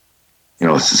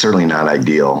 it's certainly not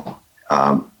ideal.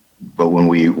 But when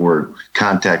we were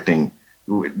contacting,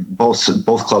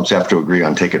 both clubs have to agree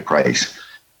on ticket price.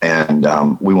 And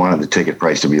we wanted the ticket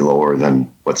price to be lower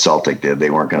than what Celtic did. They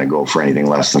weren't going to go for anything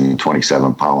less than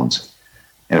 £27.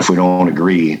 And if we don't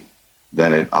agree,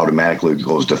 then it automatically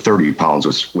goes to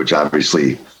 £30, which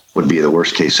obviously would be the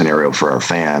worst case scenario for our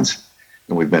fans.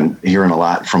 And we've been hearing a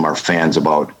lot from our fans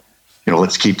about,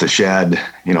 let's keep the shed.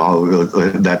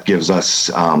 That gives us,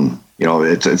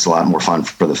 it's a lot more fun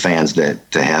for the fans to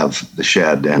have the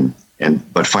shed.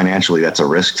 But financially, that's a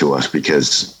risk to us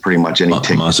because pretty much any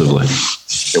ticket massively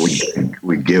that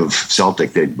we give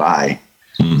Celtic, they'd buy.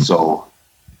 So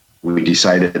we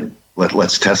decided,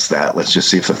 let's test that. Let's just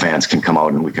see if the fans can come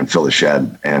out and we can fill the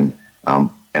shed. And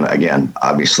again,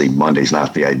 obviously, Monday's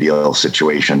not the ideal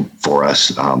situation for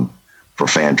us for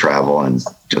fan travel and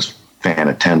just fan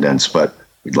attendance. But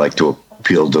we'd like to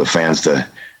appeal to the fans to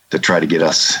try to get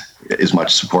us as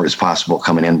much support as possible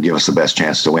coming in and give us the best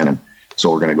chance to win. And so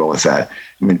we're going to go with that.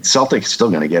 I mean, Celtic is still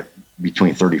going to get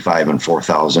between 35 and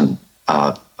 4,000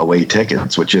 away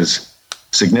tickets, which is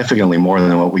significantly more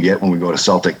than what we get when we go to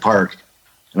Celtic Park.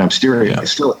 And I'm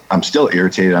still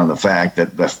irritated on the fact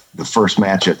that the first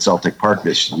match at Celtic Park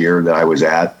this year that I was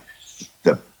at,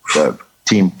 the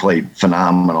team played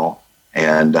phenomenal,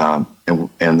 and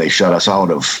they shut us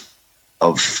out of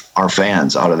our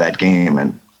fans out of that game,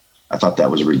 and I thought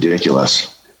that was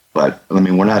ridiculous. But I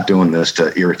mean, we're not doing this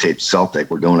to irritate Celtic.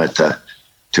 We're doing it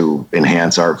to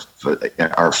enhance our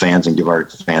fans and give our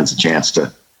fans a chance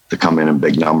to come in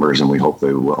big numbers, and we hope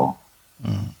they will.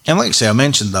 And like I say, I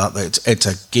mentioned that it's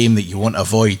a game that you want to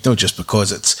avoid, not just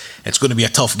because it's going to be a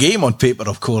tough game on paper,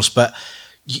 of course, but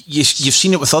you've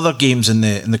seen it with other games in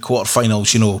the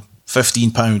quarterfinals.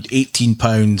 £15,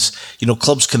 £18.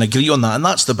 Clubs can agree on that, and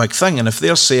that's the big thing. And if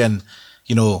they're saying,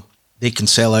 they can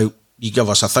sell out, you give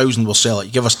us 1,000, we'll sell it.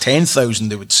 You give us 10,000,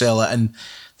 they would sell it, and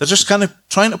they're just kind of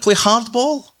trying to play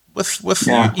hardball with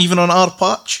even on our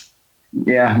patch.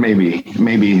 Yeah, maybe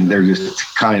they're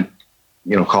just kind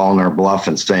of calling our bluff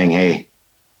and saying, hey,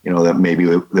 that maybe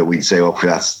that we'd say, well,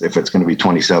 if it's going to be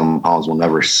 £27, we'll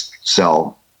never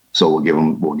sell. So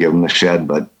we'll give them the shed.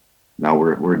 But now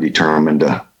we're determined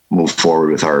to move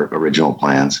forward with our original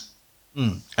plans.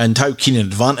 And how keen an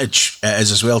advantage it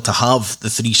is as well to have the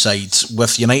three sides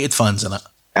with United fans in it.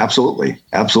 Absolutely.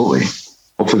 Hopefully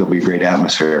there'll be a great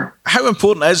atmosphere. How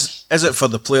important is it for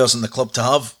the players in the club to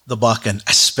have the backing,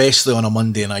 especially on a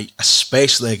Monday night,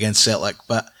 especially against Celtic?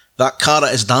 But that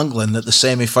carrot is dangling at the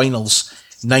semi-finals,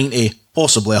 90,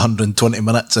 possibly 120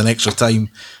 minutes in extra time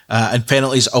and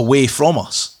penalties away from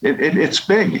us. It's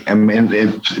big. I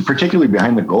mean, particularly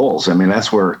behind the goals. I mean,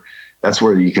 that's where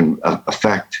you can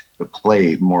affect the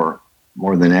play more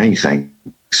than anything.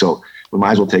 So we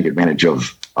might as well take advantage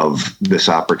of this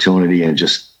opportunity and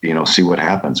just see what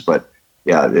happens. But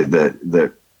yeah,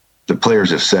 the players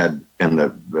have said, and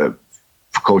the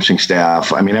coaching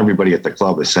staff, I mean, everybody at the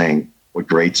club is saying what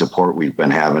great support we've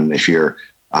been having this year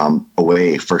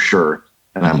away for sure.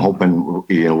 And I'm hoping,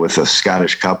 with the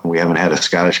Scottish Cup, and we haven't had a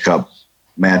Scottish Cup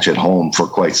match at home for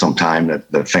quite some time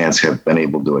that fans have been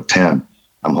able to attend.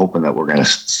 I'm hoping that we're going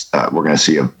to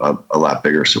see a lot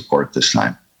bigger support this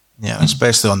time. Yeah,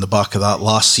 especially on the back of that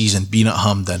last season being at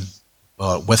Hampden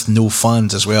with no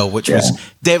fans as well, which was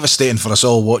devastating for us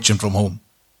all watching from home.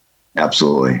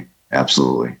 Absolutely.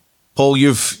 Paul,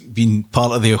 you've been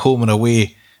part of the home and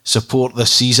away support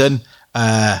this season.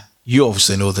 You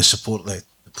obviously know the support the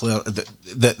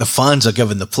fans are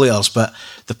giving the players, but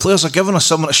the players are giving us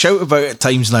something to shout about at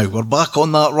times now. We're back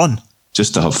on that run.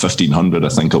 Just to have 1,500, I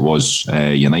think it was,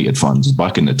 United fans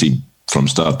back in the team from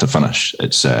start to finish.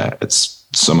 It's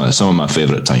some of my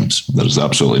favourite times. There's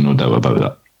absolutely no doubt about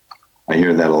that. I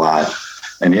hear that a lot,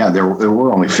 and yeah, there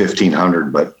were only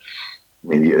 1,500, but I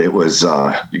mean, it was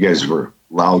you guys were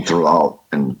loud throughout,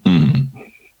 and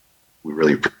we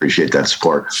really appreciate that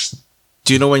support.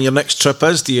 Do you know when your next trip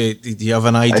is? Do you have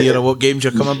an idea of what games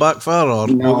you're coming back for, or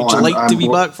what would you like to be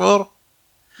back for?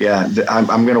 Yeah, I'm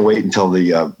going to wait until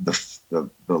the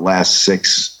the last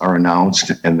 6 are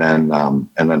announced, and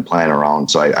then plan around.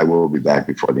 So I will be back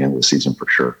before the end of the season for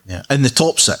sure. Yeah, in the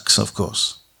top 6, of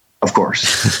course. Of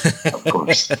course, of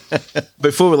course.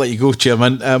 Before we let you go,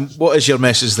 Chairman, what is your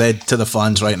message then to the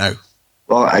fans right now?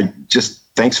 Well, I just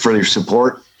thanks for your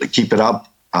support. Keep it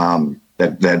up.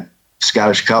 That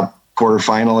Scottish Cup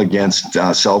quarterfinal against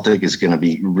Celtic is going to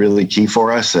be really key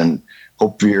for us, and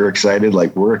hope you're excited.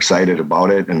 Like we're excited about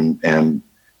it, and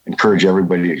encourage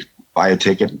everybody to buy a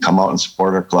ticket and come out and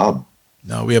support our club.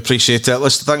 No, we appreciate it.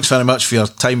 Listen, thanks very much for your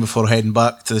time before heading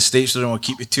back to the States. I don't want to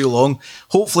keep you too long.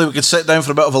 Hopefully we can sit down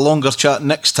for a bit of a longer chat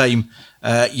next time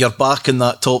you're back in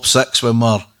that top 6 when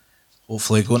we're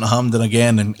hopefully going to Hampden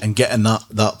again and getting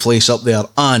that place up there,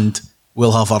 and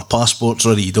we'll have our passports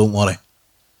ready, don't worry.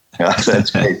 Yeah, that's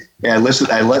great. Yeah, I listen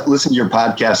to your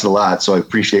podcast a lot, so I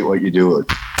appreciate what you do.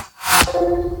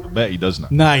 I bet he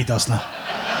doesn't. Nah, he doesn't.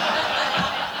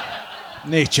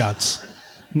 No chance.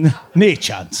 No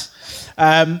chance.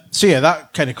 So yeah,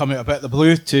 that kind of come out a bit of the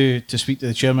blue to speak to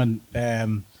the chairman.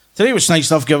 Today was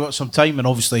nice enough, give it some time, and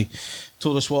obviously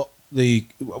told us what we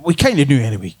kind of knew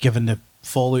anyway, given the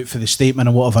fallout for the statement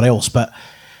and whatever else. But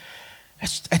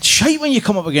it's shite when you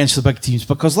come up against the big teams,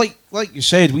 because like you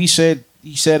said, he said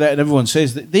it, and everyone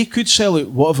says that they could sell out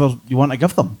whatever you want to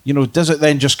give them. You know, does it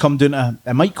then just come down to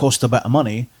it might cost a bit of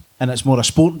money, and it's more a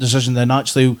sporting decision than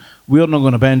actually we're not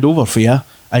going to bend over for you,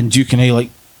 and you can like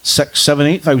 6,000,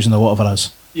 7,000, 8,000 or whatever it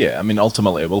is. Yeah, I mean,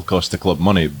 ultimately it will cost the club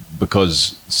money,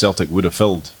 because Celtic would have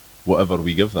filled whatever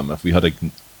we give them. If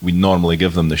we normally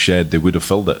give them the shed, they would have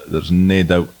filled it. There's no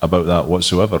doubt about that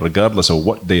whatsoever, regardless of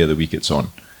what day of the week it's on.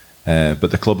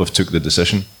 But the club have took the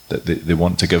decision that they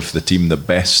want to give the team the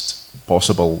best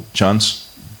possible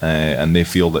chance, and they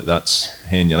feel that that's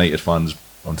Hayne United fans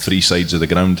on 3 sides of the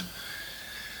ground.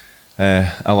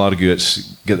 I'll argue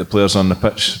it's get the players on the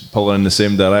pitch pulling in the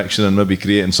same direction and maybe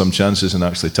creating some chances and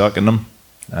actually attacking them.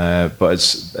 But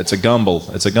it's a gamble.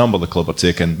 It's a gamble the club are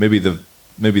taking. Maybe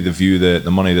they view the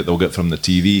money that they'll get from the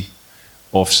TV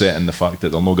offsetting the fact that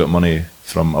they'll not get money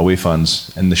from away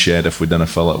fans in the shed if we didn't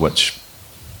fill it, which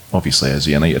obviously as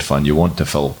a United fan you want to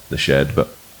fill the shed, but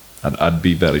I'd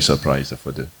be very surprised if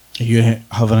we do. Are you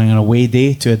having an away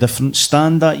day to a different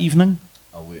stand that evening?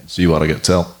 I'll wait and see where I get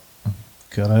tell.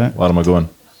 Correct. Where am I going?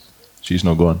 She's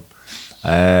not going.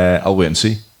 I'll wait and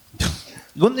see.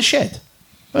 You going to the shed?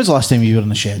 When was the last time you were in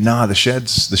the shed? Nah, the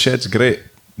shed's great,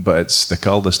 but it's the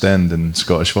coldest end in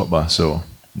Scottish football, so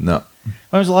no.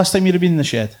 When was the last time you'd have been in the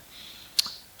shed?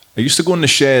 I used to go in the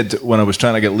shed when I was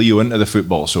trying to get Leo into the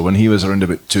football, so when he was around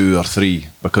about 2 or 3,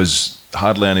 because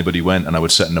hardly anybody went, and I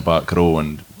would sit in the back row,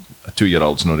 and a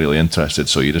 2-year-old's not really interested,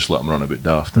 so you just let him run a bit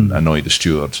daft and annoy the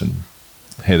stewards, and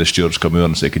hey, the stewards come over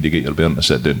and say, could you get your bairn to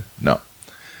sit down? No.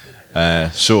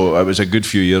 So it was a good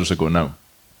few years ago now.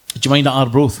 Did you mind at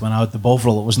Arbroath when I had the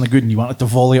Bovril? It wasn't good and you wanted to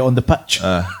volley it on the pitch?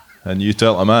 And you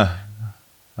tell him, I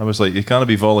was like, you can't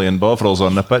be volleying Bovrils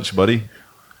on the pitch, buddy.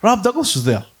 Rob Douglas was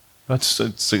there.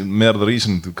 It's more the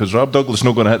reason, because Rob Douglas is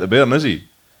not going to hit the bairn, is he?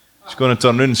 He's going to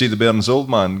turn around and see the bairn's old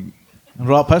man. And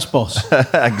rap his boss.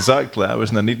 Exactly, I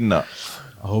wasn't needing that.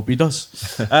 I hope he does.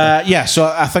 So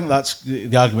I think that's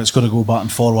the argument's going to go back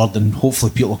and forward, and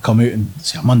hopefully people will come out and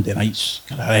say Monday night's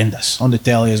kind of horrendous on the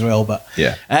telly as well. But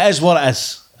yeah, it is what it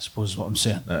is, I suppose is what I'm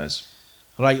saying. It is.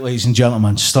 Right, ladies and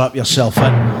gentlemen, strap yourself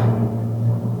in.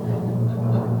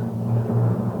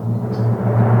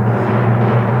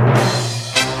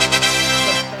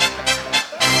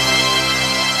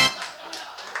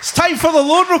 It's time for the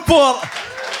Loan Report.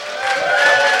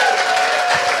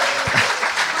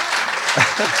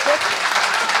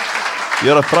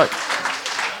 You're a prick.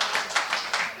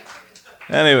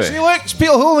 Anyway. See, look, it's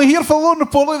people who only here for the Loan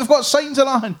Report. Look, they've got signs in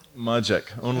hand.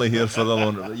 Magic. Only here for the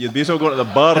Loan Report. You'd be so going to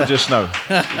the bar just now.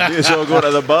 You'd be so going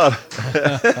to the bar.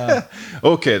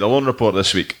 Okay, the Loan Report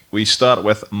this week. We start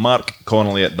with Mark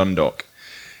Connolly at Dundalk.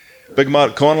 Big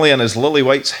Mark Connolly and his Lily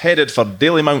Whites headed for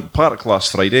Dalymount Park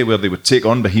last Friday, where they would take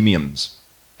on Bohemians.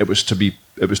 It was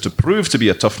to prove to be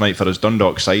a tough night for his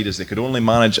Dundalk side, as they could only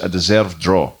manage a deserved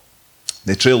draw.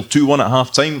 They trailed 2-1 at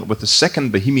half-time, with the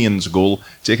second Bohemians goal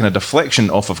taking a deflection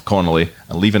off of Connolly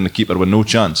and leaving the keeper with no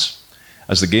chance.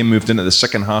 As the game moved into the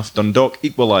second half, Dundalk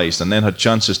equalised and then had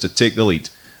chances to take the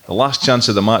lead. The last chance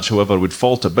of the match, however, would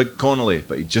fall to Big Connolly,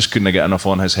 but he just couldn't get enough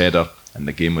on his header, and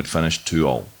the game would finish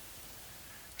 2-2.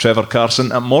 Trevor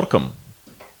Carson at Morecambe.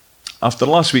 After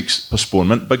last week's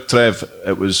postponement, Big Trev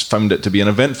found it to be an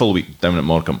eventful week down at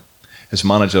Morecambe. His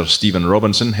manager, Stephen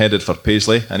Robinson, headed for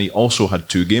Paisley, and he also had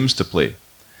 2 games to play.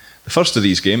 The first of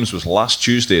these games was last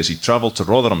Tuesday, as he travelled to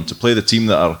Rotherham to play the team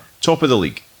that are top of the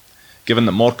league. Given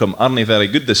that Morecambe aren't very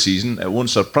good this season, it won't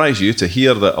surprise you to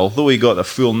hear that although he got a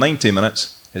full 90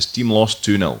 minutes, his team lost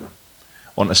 2-0.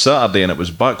 On to Saturday, and it was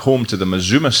back home to the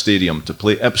Mazuma Stadium to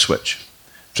play Ipswich.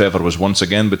 Trevor was once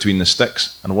again between the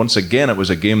sticks, and once again it was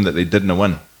a game that they didn't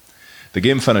win. The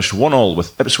game finished 1-1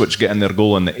 with Ipswich getting their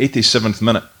goal in the 87th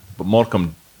minute, but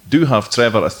Morecambe do have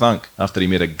Trevor to thank after he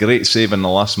made a great save in the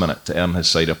last minute to earn his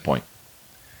side a point.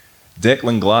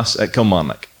 Declan Glass at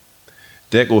Kilmarnock.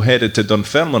 Deco headed to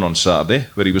Dunfermline on Saturday,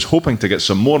 where he was hoping to get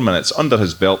some more minutes under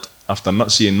his belt after not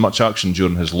seeing much action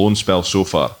during his loan spell so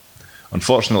far.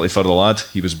 Unfortunately for the lad,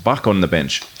 he was back on the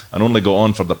bench and only got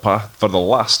on for the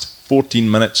last 14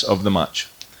 minutes of the match.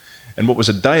 In what was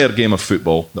a dire game of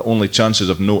football, the only chances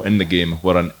of note in the game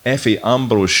were an Effie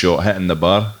Ambrose shot hitting the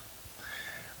bar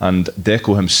and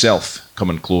Deco himself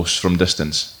coming close from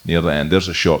distance near the end. There's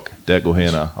a shock. Deco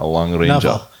hitting a long range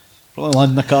up. Probably land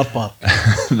in the car park.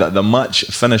 The match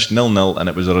finished 0-0 and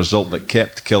it was a result that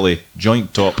kept Killie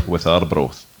joint top with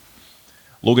Arbroath.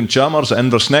 Logan Chalmers at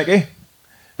Inversnecky.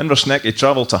 Inversnecky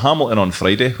travelled to Hamilton on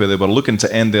Friday, where they were looking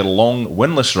to end their long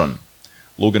winless run.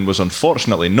 Logan was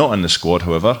unfortunately not in the squad,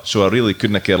 however, so I really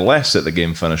couldn't care less that the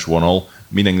game finished 1-1,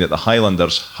 meaning that the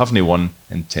Highlanders haven't won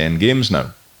in 10 games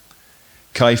now.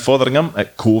 Kai Fotheringham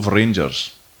at Cove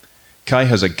Rangers. Kai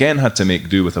has again had to make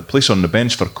do with a place on the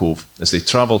bench for Cove as they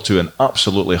travel to an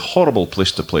absolutely horrible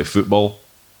place to play football,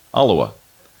 Alloa.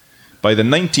 By the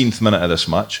 19th minute of this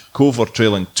match, Cove were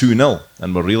trailing 2-0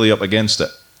 and were really up against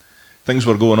it. Things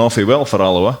were going awfully well for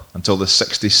Alloa until the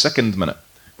 62nd minute,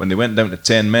 when they went down to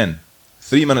 10 men.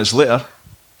 3 minutes later,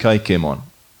 Kai came on.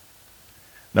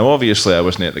 Now obviously I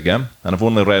wasn't at the game, and I've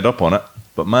only read up on it,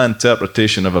 but my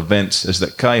interpretation of events is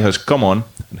that Kai has come on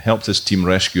and helped his team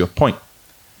rescue a point.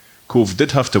 Cove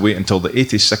did have to wait until the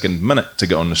 82nd minute to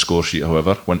get on the score sheet,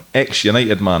 however, when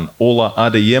ex-United man Ola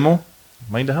Adeyemo,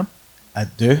 mind of him? I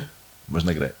do.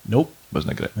 Wasn't it great? Nope.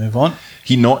 Wasn't it great? Move on.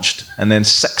 He notched, and then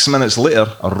 6 minutes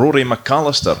later, Rory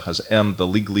McAllister has earned the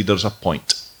league leaders a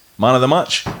point. Man of the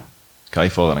match, Kai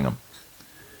Fotheringham.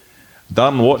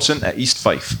 Darren Watson at East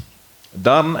Fife.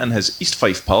 Darren and his East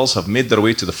Fife pals have made their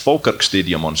way to the Falkirk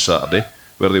Stadium on Saturday,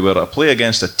 where they were at play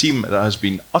against a team that has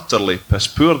been utterly piss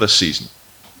poor this season.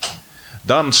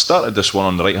 Darren started this one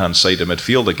on the right-hand side of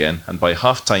midfield again, and by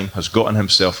half-time has gotten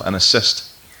himself an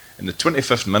assist. In the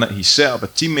 25th minute, he set up a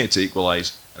teammate to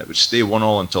equalise, and it would stay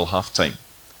 1-1 until half-time.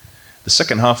 The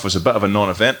second half was a bit of a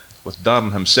non-event, with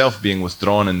Darren himself being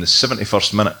withdrawn in the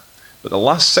 71st minute, but the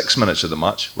last 6 minutes of the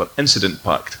match were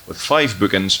incident-packed, with 5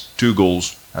 bookings, 2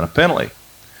 goals and a penalty.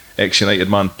 Ex-United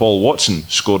man Paul Watson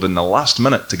scored in the last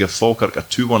minute to give Falkirk a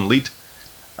 2-1 lead.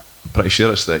 I'm pretty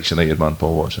sure it's the ex-United man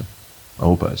Paul Watson. I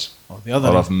hope it is. Well, the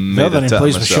other name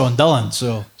plays with Sean Dillon,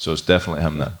 so it's definitely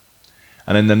him then.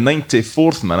 And in the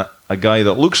 94th minute, a guy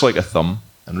that looks like a thumb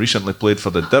and recently played for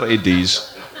the Dirty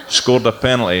D's scored a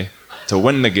penalty to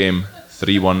win the game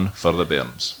 3-1 for the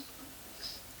Bairns.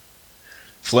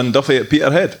 Flynn Duffy at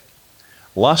Peterhead.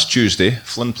 Last Tuesday,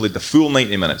 Flynn played the full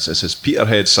 90 minutes as his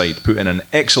Peterhead side put in an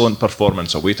excellent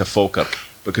performance away to Falkirk,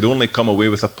 but could only come away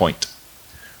with a point.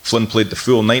 Flynn played the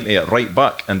full 90 at right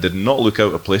back and did not look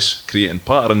out of place, creating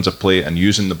patterns of play and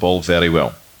using the ball very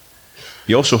well.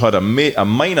 He also had a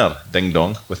minor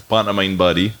ding-dong with pantomime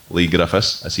baddie Lee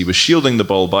Griffiths as he was shielding the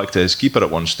ball back to his keeper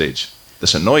at one stage.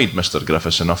 This annoyed Mr.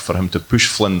 Griffiths enough for him to push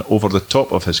Flynn over the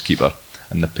top of his keeper,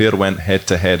 and the pair went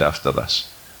head-to-head after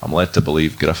this. I'm led to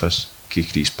believe Griffiths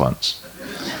kicked his pants.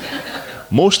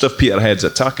 Most of Peterhead's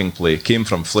attacking play came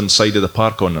from Flynn's side of the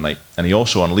park on the night, and he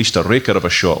also unleashed a raker of a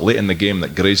shot late in the game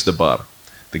that grazed the bar.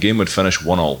 The game would finish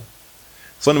 1-1.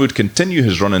 Flynn would continue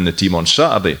his run in the team on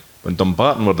Saturday, when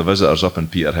Dumbarton were the visitors up in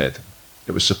Peterhead.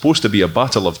 It was supposed to be a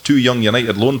battle of 2 young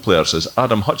United loan players, as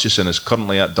Adam Hutchison is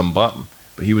currently at Dumbarton,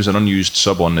 but he was an unused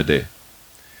sub on the day.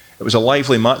 It was a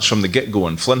lively match from the get-go,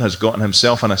 and Flynn has gotten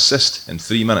himself an assist in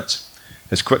 3 minutes.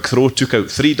 His quick throw took out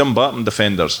 3 Dumbarton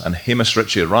defenders, and Hamish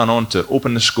Ritchie ran on to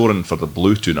open the scoring for the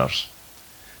Blue Tuners.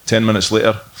 10 minutes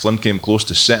later, Flynn came close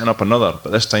to setting up another,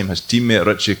 but this time his teammate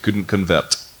Ritchie couldn't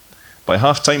convert. By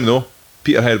half-time though,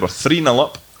 Peterhead were 3-0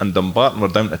 up, and Dumbarton were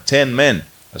down to 10 men,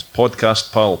 as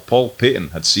podcast pal Paul Payton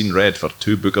had seen red for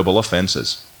 2 bookable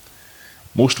offences.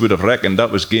 Most would have reckoned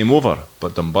that was game over,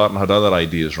 but Dumbarton had other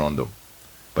ideas, Rondo.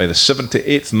 By the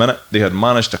 78th minute, they had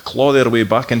managed to claw their way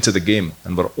back into the game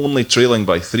and were only trailing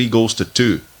by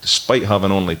 3-2, despite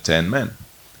having only 10 men.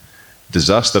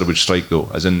 Disaster would strike though,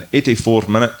 as in the 84th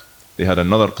minute, they had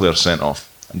another player sent off,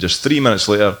 and just 3 minutes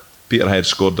later, Peterhead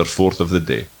scored their 4th of the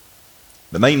day.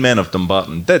 The 9 men of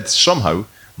Dumbarton did somehow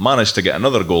manage to get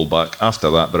another goal back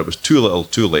after that, but it was too little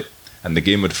too late, and the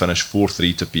game would finish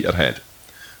 4-3 to Peterhead.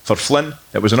 For Flynn,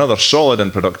 it was another solid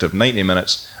and productive 90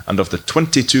 minutes, and of the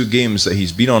 22 games that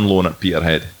he's been on loan at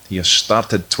Peterhead, he has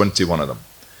started 21 of them.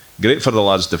 Great for the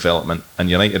lad's development, and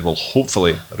United will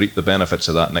hopefully reap the benefits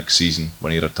of that next season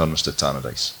when he returns to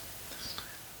Tannadice.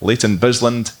 Leighton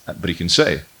Bisland at Brecon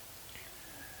City.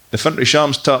 The Fintry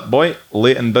Shams top boy,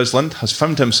 Leighton Bisland, has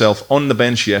found himself on the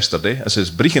bench yesterday as his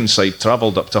Brecon side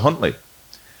travelled up to Huntly.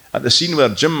 At the scene where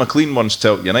Jim McLean once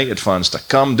told United fans to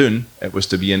calm down, it was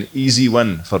to be an easy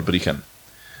win for Brecon.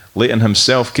 Leighton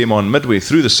himself came on midway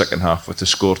through the second half with the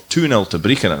score 2-0 to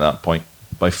Brecon at that point.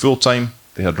 By full time,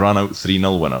 they had ran out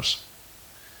 3-0 winners.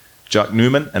 Jack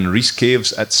Newman and Rhys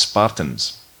Caves at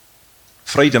Spartans.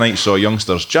 Friday night saw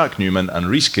youngsters Jack Newman and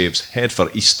Rhys Caves head for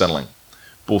East Stirling.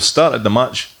 Both started the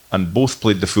match and both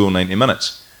played the full 90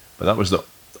 minutes, but that was the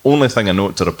only thing I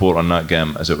note to report on that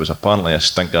game, as it was apparently a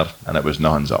stinker and it was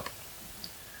nothing's up.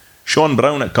 Sean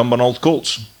Brown at Cumbernauld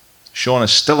Colts. Sean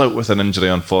is still out with an injury,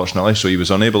 unfortunately, so he was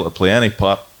unable to play any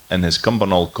part in his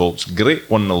Cumbernauld Colts' great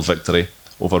 1-0 victory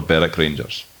over Berwick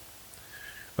Rangers.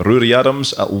 Rory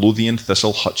Adams at Lothian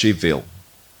Thistle Hutchie Vale.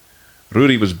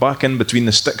 Rory was back in between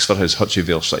the sticks for his Hutchie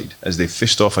Vale side as they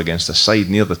faced off against a side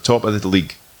near the top of the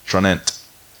league, Tranent.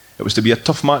 It was to be a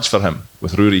tough match for him,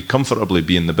 with Rory comfortably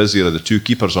being the busier of the two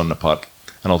keepers on the park,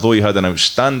 and although he had an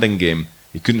outstanding game,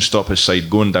 he couldn't stop his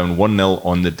side going down 1-0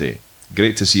 on the day.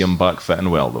 Great to see him back fit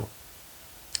and well though.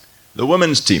 The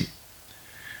women's team.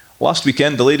 Last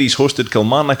weekend the ladies hosted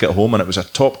Kilmarnock at home, and it was a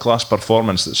top-class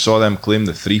performance that saw them claim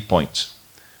the 3 points.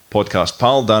 Podcast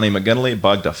pal Danny McGinley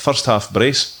bagged a first-half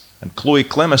brace, and Chloe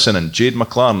Clemison and Jade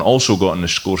McLaren also got on the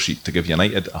score sheet to give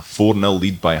United a 4-0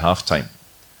 lead by half-time.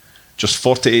 Just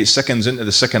 48 seconds into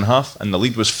the second half, and the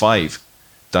lead was 5.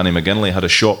 Danny McGinley had a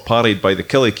shot parried by the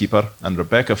Killie keeper, and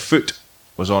Rebecca Foote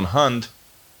was on hand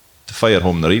to fire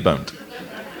home the rebound.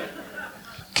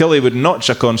 Killie would notch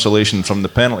a consolation from the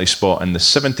penalty spot in the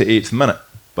 78th minute,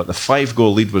 but the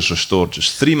 5-goal lead was restored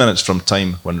just 3 minutes from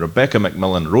time when Rebecca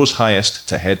McMillan rose highest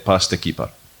to head past the keeper.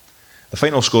 The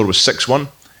final score was 6-1.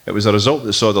 It was a result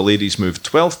that saw the ladies move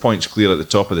 12 points clear at the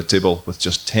top of the table with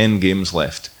just 10 games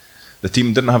left. The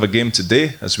team didn't have a game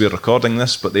today as we're recording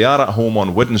this, but they are at home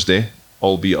on Wednesday,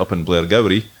 albeit up in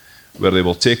Blairgowrie, where they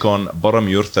will take on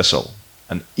Boroughmuir Thistle.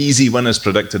 An easy win is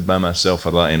predicted by myself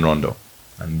for that in Rondo.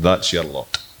 And that's your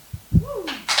lot.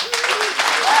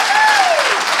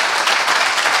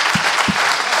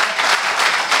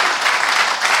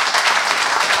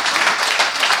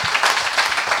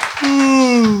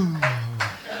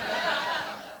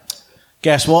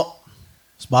 Guess what?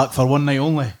 It's back for one night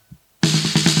only.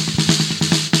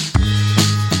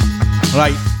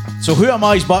 Right, so who am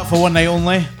I's back for one night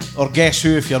only? Or guess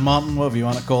who if you're Martin, whatever you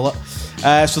want to call it.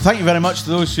 So thank you very much to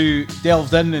those who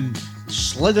delved in and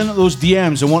slid into those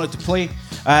DMs and wanted to play.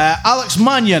 Alex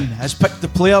Mannion has picked the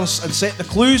players and set the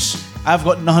clues. I've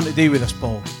got nothing to do with this,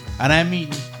 Paul. And I mean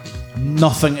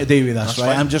nothing to do with this, right?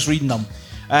 Fine. I'm just reading them.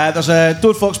 There's a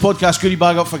Dode Fox podcast goodie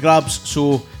bag up for grabs,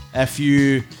 so if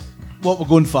you... What we're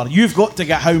going for? You've got to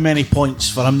get how many points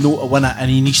for him not to win it, and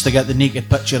he needs to get the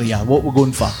naked picture of you. What we're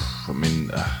going for? I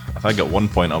mean, if I get 1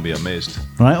 point, I'll be amazed.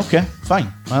 Right, okay,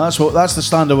 fine. Well, that's the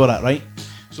standard we're at, right?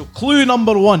 So clue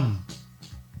number 1.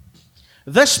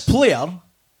 This player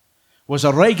was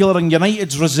a regular in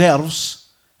United's reserves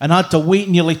and had to wait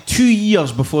nearly 2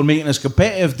 years before making his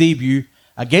competitive debut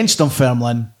against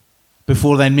Dunfermline,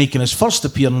 before then making his first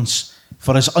appearance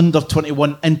for his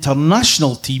under-21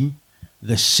 international team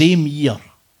the same year.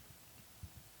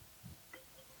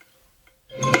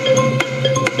 I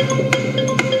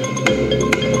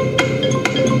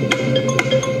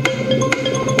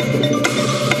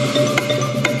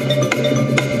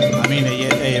mean,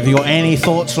 have you got any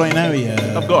thoughts right now?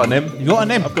 I've got a name. You got a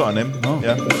name? I've got a name. Oh.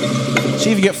 Yeah.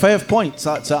 See if you get 5 points.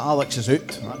 That's it. Alex is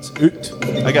out. That's out.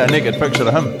 I got a naked picture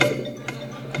of him.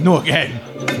 No again.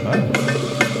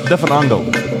 Different angle.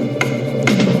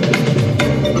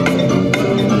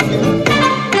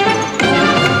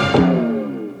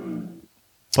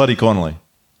 Paddy Connolly.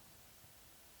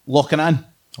 Locking it in.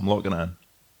 I'm locking it in.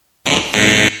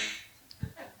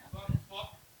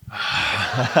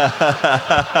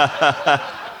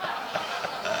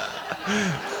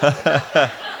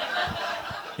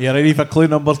 You ready for clue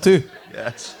number 2?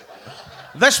 Yes.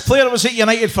 This player was at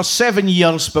United for 7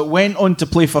 years, but went on to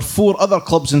play for 4 other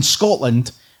clubs in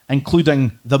Scotland,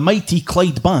 including the mighty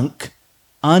Clydebank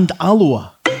and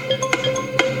Alloa.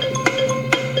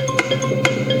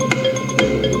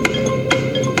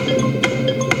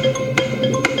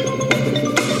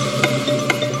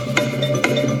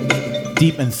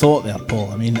 Deep in thought there,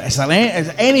 Paul. I mean, is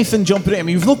anything jumping out? I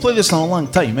mean, you've not played this in a long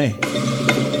time, eh?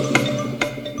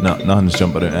 No, nothing's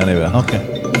jumping out anywhere.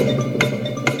 Okay.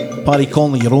 Paddy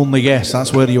Conley, your only guess.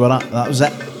 That's where you were at. That was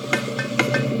it.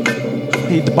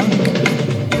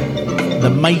 Clydebank. The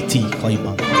mighty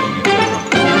Clydebank.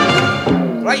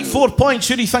 Right, 4 points.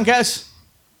 Who do you think it is?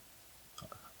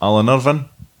 Alan Irvine.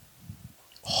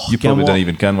 You probably don't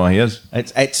even ken what he is.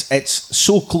 It's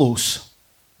so close.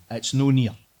 It's no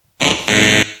near.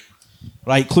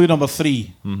 Right, clue number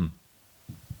 3. Mm-hmm.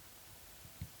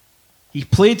 He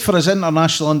played for his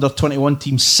international under-21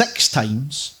 team 6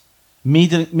 times,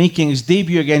 making his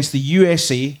debut against the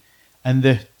USA in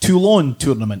the Toulon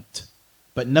tournament,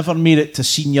 but never made it to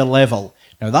senior level.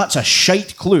 Now, that's a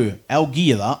shite clue. I'll give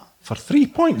you that. For 3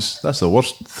 points? That's the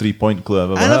worst 3-point clue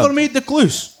I've ever I had. never made the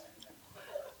clues.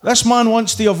 This man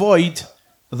wants to avoid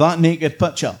that naked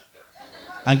picture.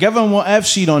 And given what I've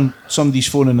seen on somebody's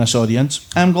phone in this audience,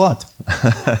 I'm glad.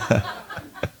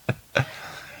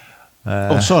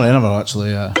 Oh, sorry, I never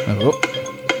actually...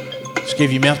 Just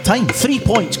gave you more time. 3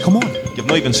 points, come on. You've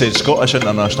not even said Scottish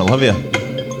international, have you?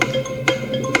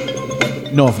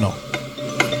 No, I've not.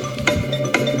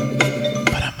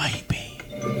 But it might be.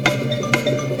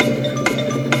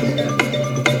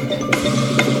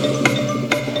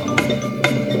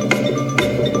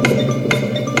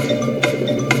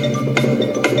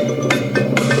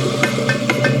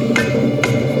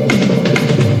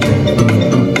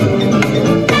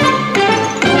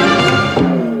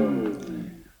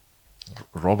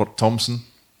 Robert Thompson.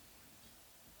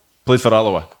 Played for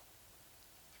Alloa.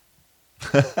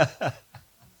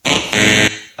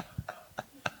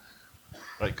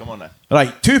 Right, come on now.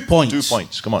 Right, 2 points. 2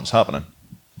 points. Come on, it's happening.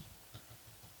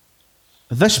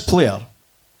 This player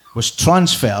was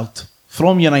transferred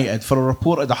from United for a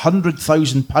reported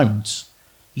 £100,000.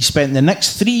 He spent the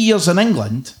next 3 years in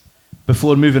England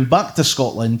before moving back to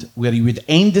Scotland, where he would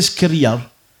end his career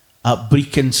at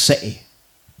Brecon City.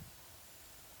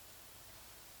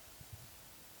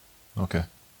 Okay.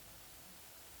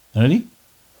 Ready?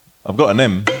 I've got a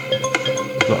name.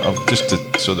 Just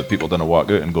so that people don't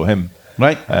walk out and go him.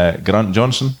 Right. Grant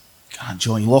Johnson. Grant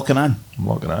John, you locking in? I'm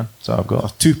locking in. That's all I've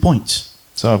got. For 2 points.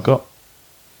 That's all I've got.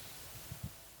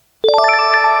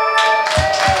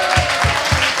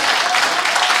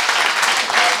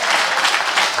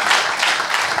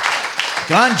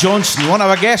 Grant Johnson, you want to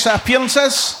have a guess at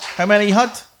appearances? How many he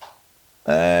had?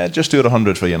 Just over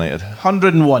 100 for United.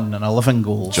 101 and 11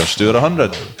 goals. Just over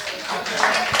 100.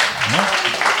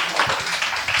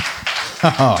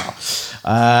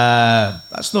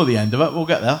 That's not the end of it. We'll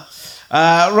get there.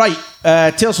 Right.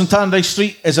 Tales from Tannadice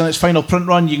Street is in its final print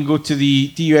run. You can go to the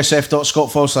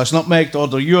dusf.scot/nutmeg to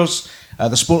order yours.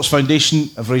 The Sports Foundation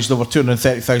have raised over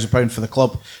 £230,000 for the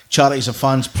club, charities and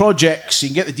fans projects. You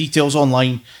can get the details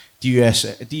online,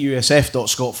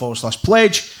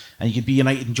 dusf.scot/pledge, and you can be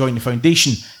United and join the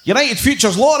foundation. United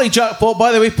Futures Lottery jackpot,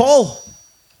 by the way, Paul.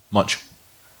 Much.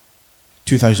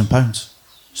 £2,000.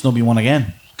 It's not been won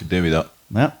again. Could do with that.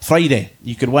 Yeah, Friday,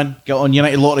 you could win. Get on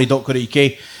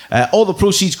unitedlottery.co.uk. All the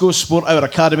proceeds go to support our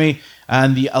academy,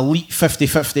 and the Elite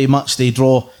 50-50 match day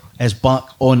draw is back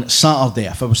on Saturday.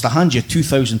 If I was to hand you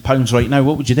 £2,000 right now,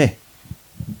 what would you do?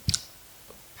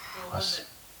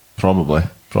 Probably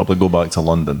go back to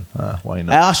London. Why I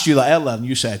not? asked you that earlier, and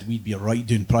you said we'd be right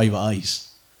doing private eyes.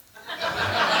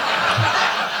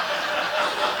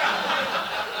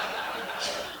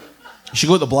 You should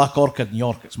go to the Black Orchid in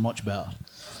York. It's much better.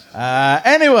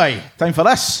 Anyway, time for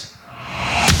this.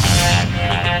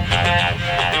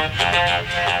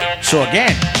 So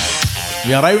again,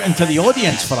 we are out into the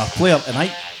audience for our player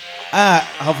tonight. I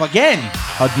have again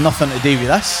had nothing to do with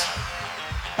this.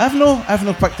 I've no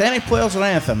picked any players or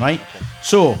anything, right?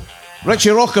 So,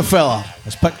 Richie Rockefeller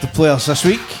has picked the players this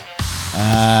week.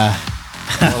 Where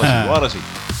is he?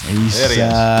 He's, There he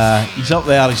is. He's up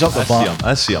there. He's up the bar.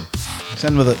 I see him. He's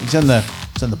in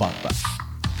the back bit.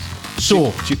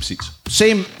 So, Cheap seats.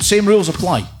 same rules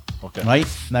apply. Okay. Right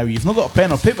now, you've not got a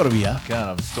pen or paper with you.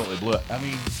 I've totally blew it. I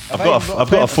mean, I've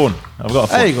got a phone. I've got a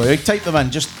phone. There you go. You type them in.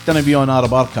 Just gonna be on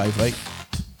Arab Archive, right?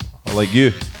 Like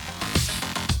you.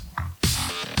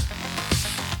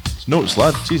 It's notes,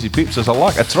 lad. Cheesy peeps. There's a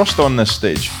lack of trust on this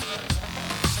stage.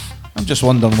 I'm just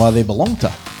wondering why they belong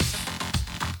to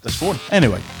This phone.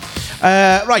 Anyway,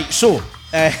 right. So,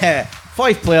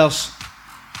 5 players.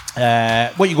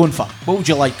 What are you going for? What would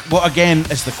you like? What again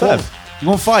is the call? 5. You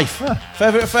going 5? 5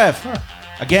 out of 5.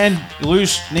 Again, you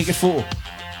lose. Naked photo.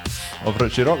 Of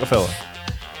Richie Rockefeller.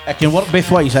 It can work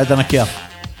both ways. I don't care.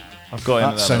 I've got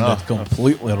That him sounded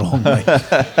completely wrong. Mate.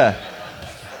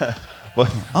 Well,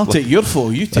 I'll take your photo.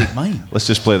 You take mine. let's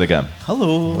just play the game.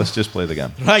 Hello. Let's just play the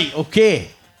game. Right. Okay.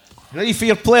 Ready for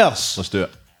your players? Let's do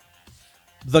it.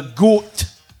 The GOAT,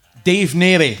 Dave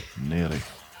Narey. Nary.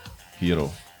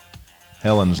 Hero.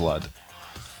 Helen's lad.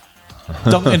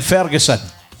 Duncan Ferguson.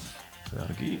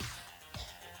 Fergie.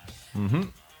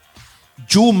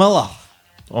 Joe Miller.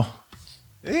 Oh.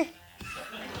 Eh?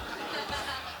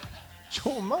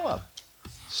 Joe Miller.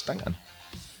 Stinking.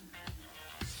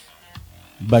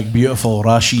 Big, beautiful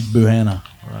Rashid Buhena.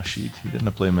 Rashid. He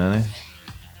didn't play many.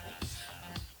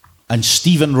 And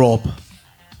Stephen Robb.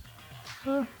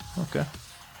 Okay.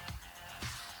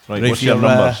 Right, Ready what's for your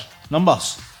numbers?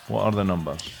 Numbers. What are the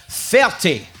numbers?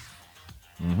 30.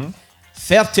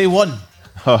 31.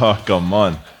 Oh, come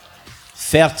on.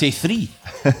 33.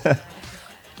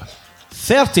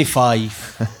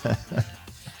 35.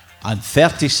 And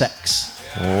 36.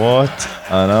 What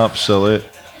an absolute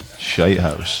shite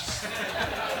house.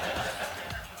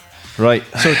 Right.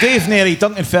 So Dave Neary,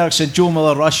 Duncan Ferguson, Joe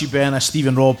Miller, Rashid Buhena,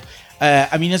 Stephen Robb.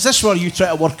 I mean, is this where you try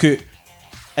to work out,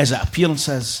 is it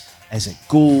appearances? Is it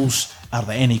goals? Are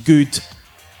they any good?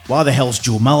 Why the hell's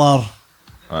Joe Miller?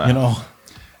 You know,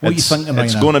 what are you thinking right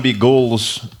It's now? going to be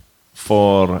goals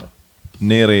for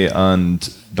Neary and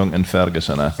Duncan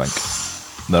Ferguson, I think.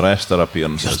 The rest are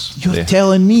appearances. You're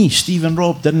telling me Stephen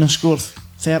Robb didn't score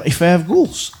 35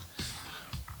 goals?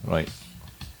 Right.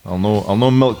 I'll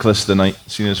know milk this tonight,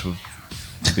 seeing as we've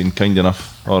been kind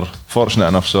enough, or fortunate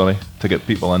enough, sorry, to get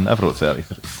people in. I've wrote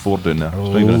 34 down there. It's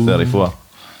not even a 34.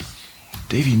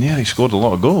 Davy Neary scored a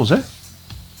lot of goals, eh?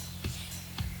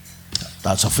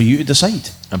 That's up for you to decide.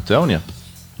 I'm telling you.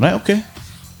 Right, okay.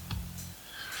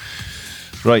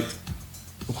 Right.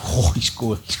 Oh, he's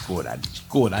going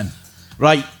in.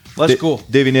 Right, let's go.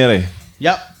 Davy Neary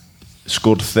Yep.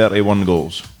 scored 31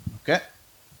 goals. Okay.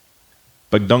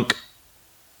 Big Dunk,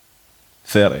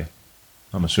 30.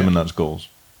 I'm assuming that's goals.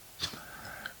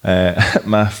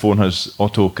 My phone has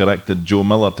auto-corrected Joe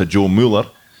Miller to Joe Mueller.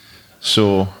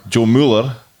 So Joe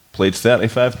Mueller played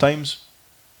 35 times.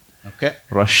 Okay.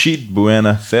 Rashid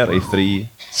Buhena, 33.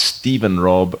 Stephen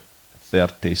Robb,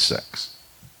 36.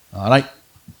 All right.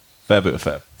 5 out of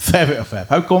 5. 5 out of 5.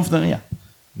 How confident are you?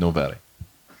 No very.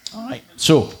 All right.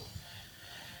 So,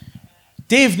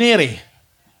 Dave Neary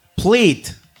played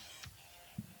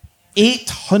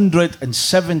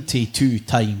 872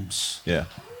 times. Yeah.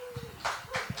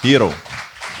 Hero.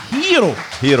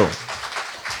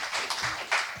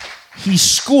 He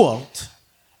scored,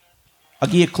 I'll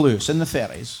give you a clue, it's in the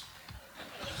 30s.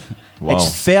 Wow. It's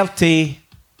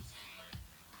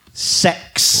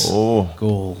 36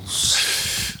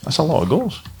 goals. That's a lot of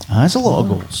goals. That's a lot of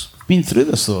goals. Been through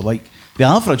this though, like the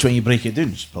average when you break it down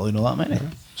is probably not that many.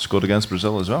 Scored against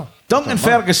Brazil as well. Duncan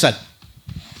Ferguson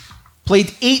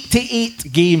played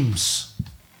 88 games.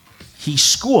 He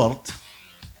scored,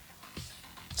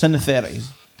 it's in the 30s,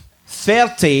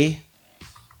 35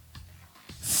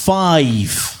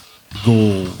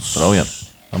 goals.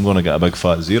 Brilliant. I'm going to get a big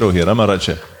fat 0 here, am I,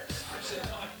 Richie?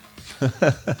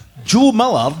 Joe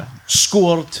Miller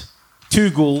scored 2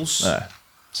 goals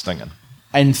Stinging.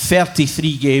 in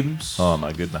 33 games. Oh,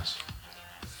 my goodness.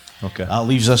 Okay. That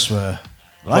leaves us with I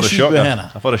Rashid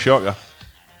Buhena. thought a shocker.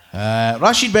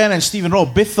 Rashid Buhena and Stephen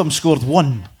Robb, both of them scored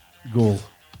 1 goal.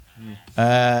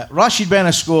 Rashid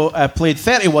Buhena played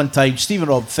 31 times, Stephen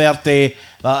Robb 30.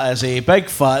 That is a big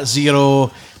fat 0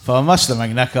 for Mr.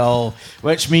 McNichol,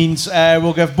 which means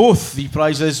we'll give both the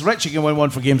prizes. Richie can win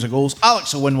 1 for games of goals.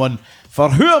 Alex will win 1 for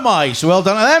Who Am I? So well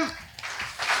done to them.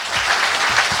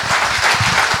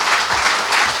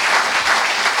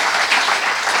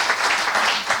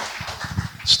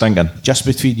 Stinging. Just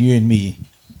between you and me,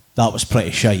 that was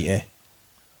pretty shite, eh?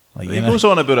 Like, He goes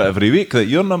on about it every week that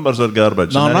your numbers are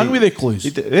garbage. Nothing and then wrong with the clues.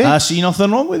 eh? I see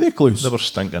nothing wrong with the clues. They were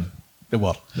stinking. They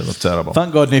were. They were terrible.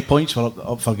 Thank God no points were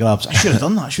up for grabs. I should have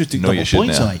done that. I should have taken No, you double shouldn't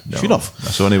points have. tonight. No. Should have.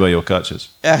 That's the only way you'll catch us.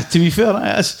 To be fair,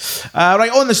 it is. Right,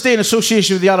 on this day in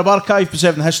association with the Arab Archive,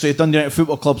 preserving the history of Dundee United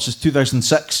Football Club since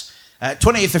 2006.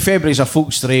 28th of February is our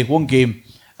Folks Day, 1 game,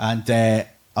 and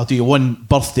I'll do you 1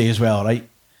 birthday as well, right?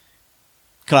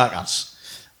 Crackers.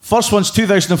 First one's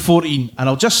 2014, and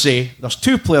I'll just say there's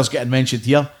 2 players getting mentioned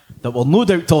here that we'll no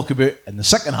doubt talk about in the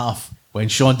second half when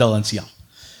Sean Dillon's here.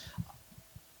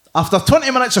 After 20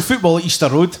 minutes of football at Easter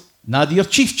Road, Nadir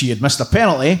Chiefchi had missed a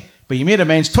penalty, but he made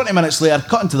amends 20 minutes later,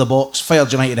 cut into the box,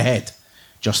 fired United ahead.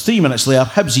 Just 3 minutes later,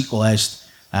 Hibs equalised,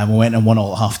 and we went in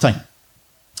 1-1 at half time.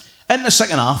 In the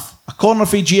second half, a corner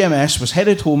for GMS was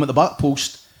headed home at the back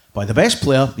post by the best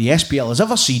player the SPL has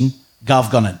ever seen, Gav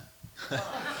Gunnan.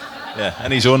 Yeah,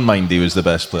 in his own mind, he was the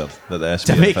best player that the SPL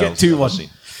To make it has ever 2-1. seen.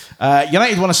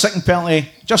 United won a second penalty,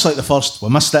 just like the first. We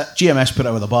missed it. GMS put it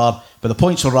over the bar, but the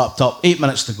points were wrapped up. 8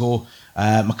 minutes to go.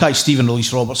 Mackay Stephen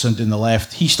released Robertson down the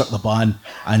left. He stuck the ban,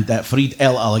 and Farid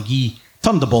El Alaghi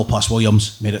turned the ball past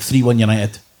Williams, made it 3-1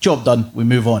 United. Job done. We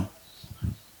move on.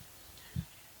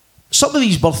 some of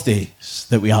these birthdays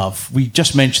that we have, we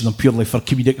just mention them purely for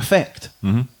comedic effect.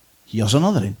 Mm-hmm. Here's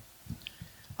another one.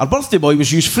 Our birthday boy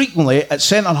was used frequently at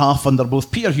centre-half under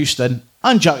both Peter Houston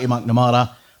and Jackie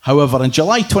McNamara. However, in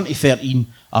July 2013,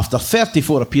 after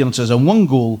 34 appearances and 1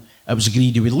 goal, it was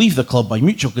agreed he would leave the club by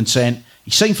mutual consent.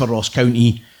 He signed for Ross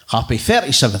County. Happy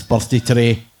 37th birthday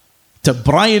today to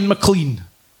Brian McLean.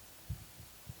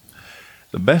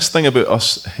 The best thing about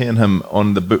us hitting him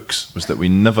on the books was that we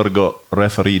never got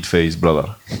refereed for his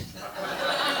brother.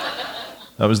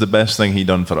 That was the best thing he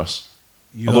done for us.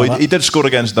 Although he did score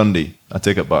against Dundee. I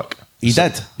take it back. He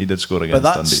did? He did score against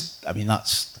Dundee. I mean,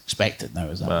 that's expected now,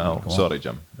 is that? Well, sorry,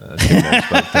 Jim. That's kinda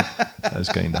expected.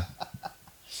 That's kind of...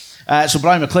 So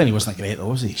Brian McLean, he wasn't great though,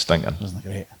 was he? Stinking. Wasn't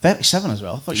great. 37 as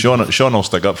well. I thought Sean will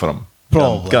stick up for him.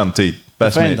 Probably. Guaranteed.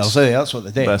 Best Defenders, mates. that's what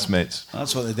they do. Best mates.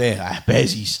 That's what they do.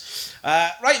 Bezies.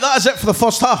 Right, that is it for the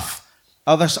first half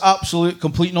of this absolute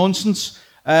complete nonsense.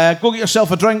 Go get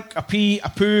yourself a drink, a pee, a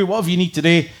poo, whatever you need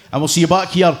today, and we'll see you back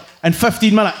here in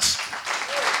 15 minutes.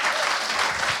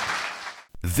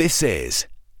 This is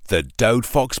the Dowd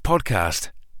Fox Podcast,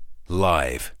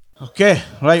 live. Okay,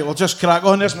 right, we'll just crack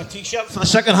on. There's my t-shirt for the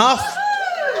second half.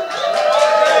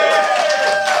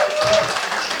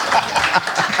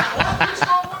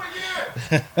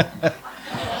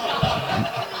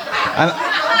 I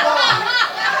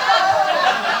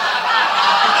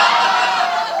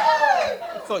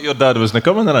thought your dad wasn't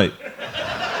coming tonight.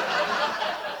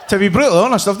 To be brutally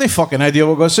honest, I've no fucking idea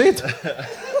what got said.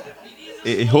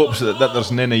 He hopes that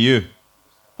there's none of you.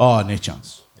 Oh, no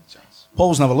chance.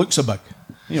 Paul's never looked so big.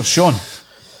 You're Sean.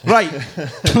 Right.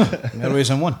 There is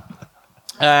in one.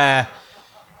 Aye.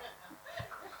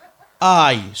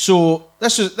 So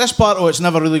this part of it's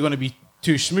never really going to be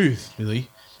too smooth, really.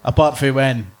 Apart from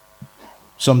when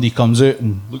somebody comes out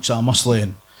and looks at a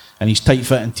muscly and he's tight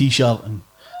fitting t-shirt and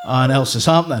else is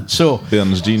happening. So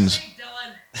Burns jeans.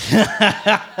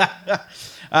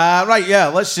 right,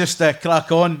 yeah, let's just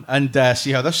crack on and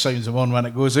see how this sounds on when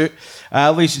it goes out.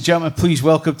 Ladies and gentlemen, please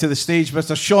welcome to the stage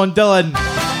Mr. Sean Dillon.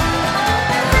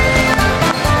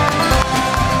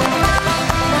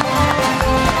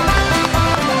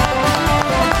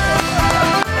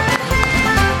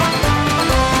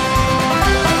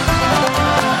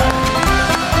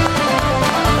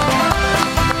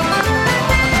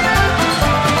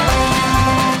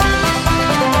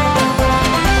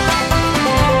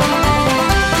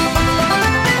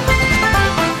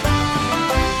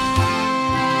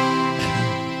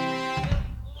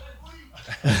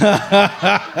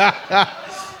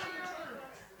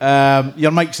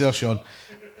 Your mic's there, Sean.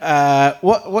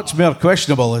 What's more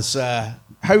questionable is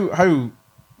how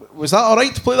was that all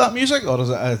right to play that music, or is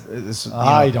it?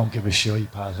 I don't give a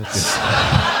shit, pal.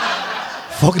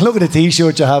 Fucking look at the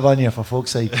t-shirt you have on you, for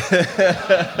fuck's sake.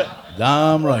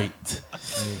 Damn right.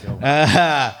 There you go.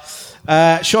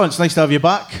 Sean, it's nice to have you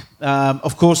back.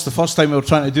 Of course, the first time we were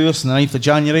trying to do this, on the 9th of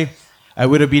January, it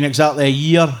would have been exactly a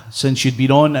year since you'd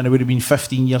been on, and it would have been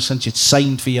 15 years since you'd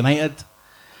signed for United,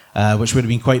 which would have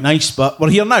been quite nice. But we're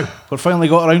here now. We've finally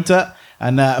got around to it,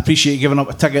 and I appreciate you giving up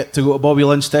a ticket to go to Bobby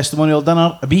Lynn's testimonial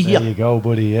dinner. I'll be here. There you go,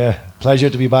 buddy. Yeah, pleasure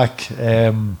to be back.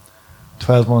 12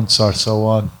 months or so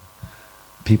on.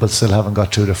 People still haven't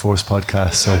got through the first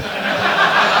podcast, so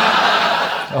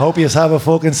I hope you have a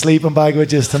fucking sleeping bag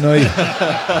with you tonight.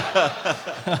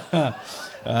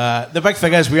 The big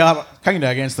thing is we are kind of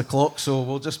against the clock, so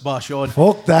we'll just bash on.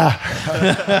 Fuck that.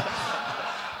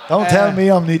 Don't tell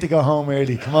me I need to go home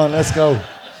early. Come on, let's go.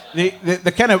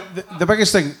 The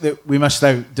biggest thing that we missed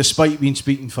out, despite being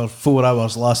speaking for 4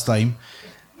 hours last time,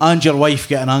 and your wife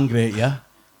getting angry at you,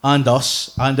 and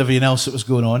us, and everything else that was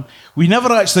going on, we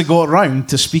never actually got around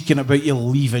to speaking about you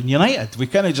leaving United. We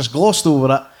kind of just glossed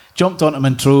over it, jumped onto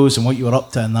Montrose and what you were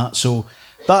up to and that. So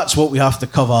that's what we have to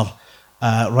cover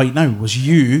right now. Was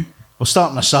you? We'll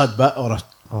start on a sad bit or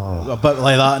a bit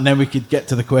like that, and then we could get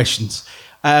to the questions.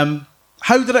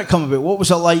 How did it come about? What was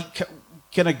it like?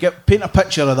 Kind of paint a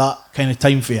picture of that kind of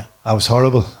time for you. I was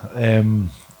horrible.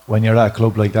 When you're at a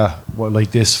club like that,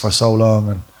 like this for so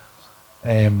long,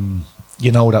 and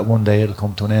you know that one day it'll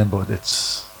come to an end, but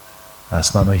that's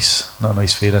not nice. Not a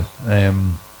nice feeling.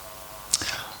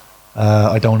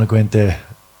 I don't want to go into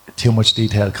too much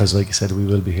detail because, like I said, we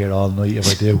will be here all night if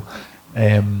I do.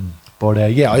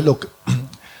 But yeah, I look,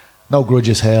 no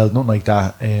grudges held, nothing like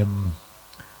that.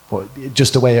 But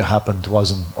just the way it happened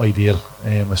wasn't ideal.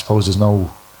 I suppose there's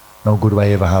no good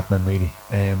way of it happening really.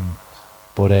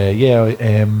 But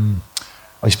yeah,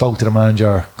 I spoke to the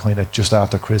manager kind of just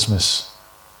after Christmas.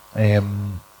 I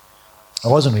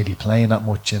wasn't really playing that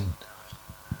much, and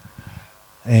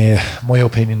my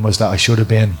opinion was that I should have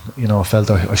been. I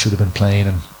felt I should have been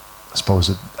playing, I suppose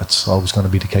that's always going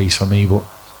to be the case for me. But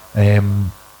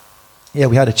yeah,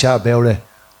 we had a chat about it,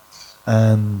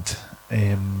 and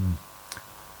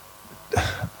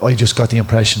I just got the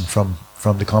impression from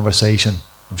the conversation.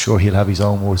 I'm sure he'll have his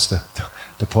own words to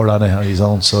put on it, on his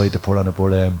own side to put on it,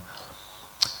 but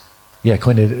yeah,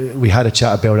 kind of we had a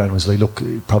chat about it and was like, look,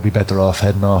 probably better off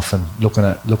heading off and looking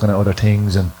at other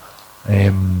things, and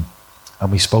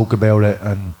we spoke about it,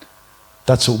 and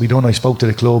that's what we done. I spoke to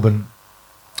the club and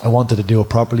I wanted to do it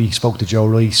properly. Spoke to Joe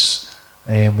Rice,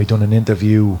 and we done an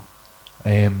interview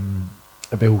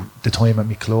about the time at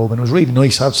my club, and it was really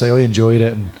nice. I have to say I enjoyed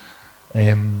it,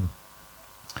 and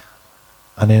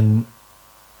then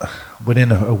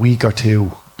within a week or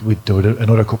two, there were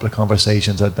another couple of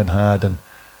conversations had been had, and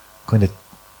kind of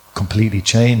completely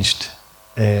changed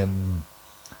the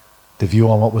view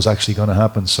on what was actually going to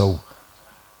happen. So,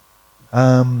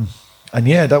 and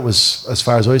yeah, that was, as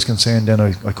far as I was concerned, then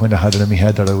I kind of had it in my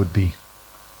head that I would be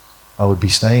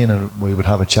staying, and we would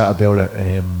have a chat about it,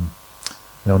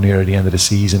 near the end of the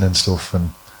season and stuff, and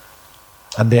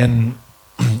then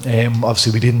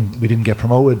obviously we didn't get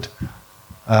promoted.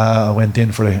 I went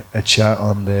in for a chat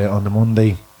on the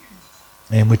Monday,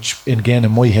 which again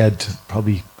in my head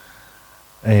probably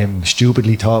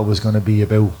stupidly thought it was going to be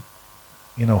about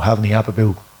having the app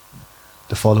about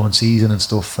the following season and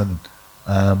stuff, and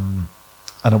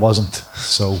it wasn't.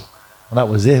 So, and that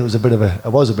was it. It was a bit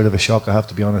of a shock, I have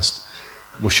to be honest.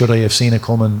 Well, should I have seen it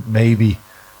coming? Maybe,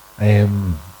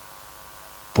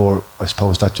 but I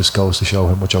suppose that just goes to show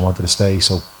how much I wanted to stay.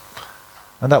 So,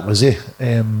 and that was it.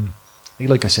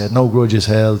 Like I said, no grudges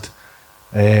held.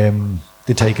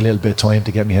 Did take a little bit of time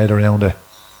to get my head around it.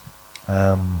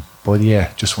 But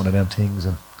yeah, just one of them things,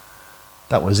 and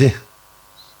that was it.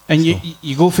 And so,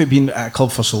 you go for being at a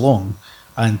club for so long,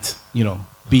 and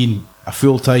being a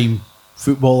full-time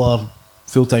footballer,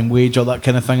 full-time wage, all that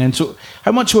kind of thing. And so,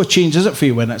 how much of a change is it for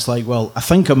you when it's like, well, I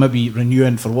think I maybe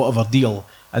renewing for whatever deal,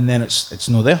 and then it's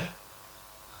not there?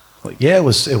 Yeah, it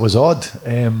was odd.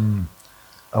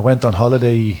 I went on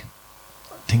holiday.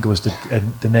 I think it was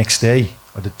the next day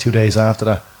or the 2 days after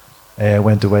that. I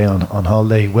went away on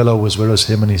holiday. Willow was with us,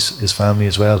 him and his family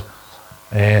as well.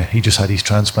 He just had his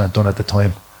transplant done at the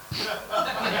time.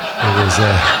 It was.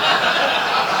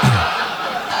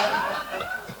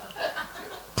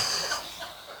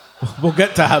 We'll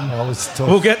get to him. It was tough.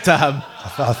 We'll get to him.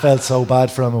 I felt so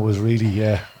bad for him. It was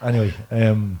really Anyway,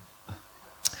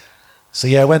 so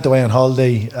yeah, I went away on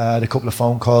holiday. Had a couple of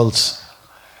phone calls.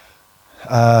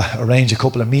 Arranged a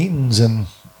couple of meetings, and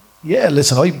yeah,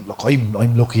 listen, I'm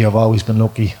lucky. I've always been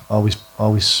lucky. Always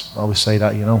say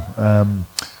that,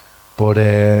 But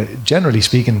generally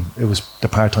speaking, it was the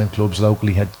part-time clubs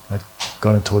locally had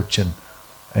got in touch,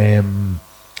 and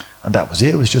that was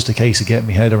it. It was just a case of getting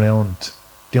my head around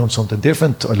doing something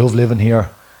different. I love living here.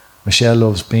 Michelle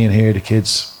loves being here. The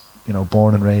kids,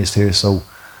 born and raised here, so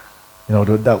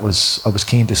that was. I was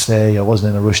keen to stay. I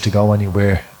wasn't in a rush to go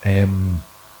anywhere. And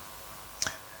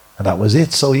that was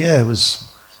it. So yeah,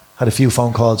 had a few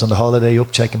phone calls on the holiday,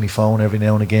 up checking my phone every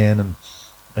now and again, and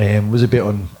it was a bit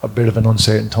of an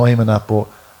uncertain time in that, but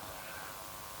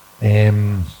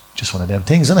just one of them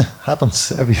things, isn't it? Happens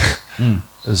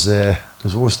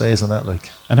there's worse days than that,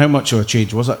 like. And how much of a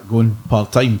change was it going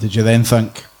part-time? Did you then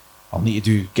think, I'll need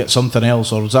to get something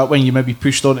else, or was that when you maybe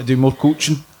pushed on to do more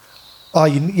coaching? Oh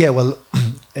yeah, well,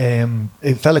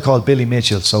 a fella called Billy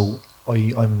Mitchell. So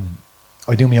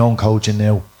I do my own coaching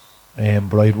now.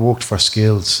 But I'd worked for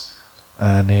Skills,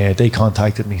 and they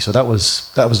contacted me. So that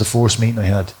was the first meeting I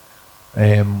had,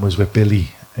 was with Billy,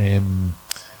 and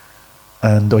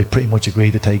I pretty much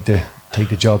agreed to take the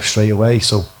job straight away.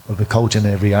 So I've been coaching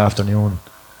every afternoon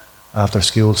after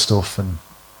school stuff, and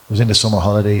it was in the summer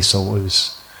holidays, so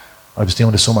I was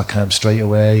doing the summer camp straight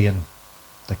away, and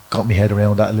that got my head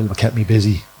around that a little bit, kept me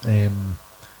busy, and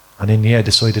then I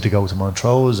decided to go to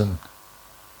Montrose, and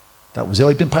that was it.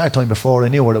 I'd been part-time before. I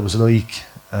knew what it was like.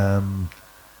 And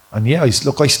yeah, I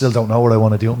still don't know what I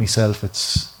want to do with myself.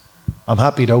 I'm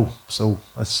happy though, so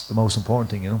that's the most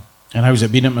important thing, And how's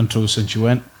it been at Montrose since you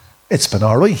went? It's been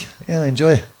all right. Yeah, I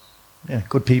enjoy it. Yeah,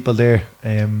 good people there.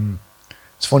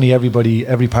 It's funny,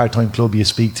 every part-time club you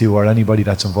speak to, or anybody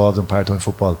that's involved in part-time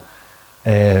football,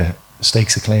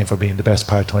 stakes a claim for being the best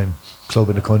part-time club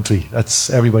in the country.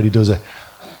 Everybody does it.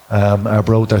 Our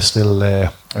Broth are still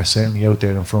are certainly out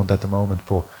there in front at the moment,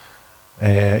 but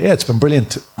yeah, it's been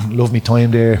brilliant. Love me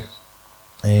time there.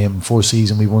 First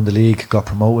season we won the league, got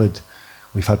promoted.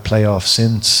 We've had playoffs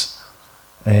since,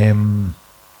 and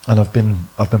I've been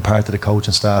part of the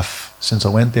coaching staff since I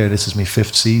went there. This is my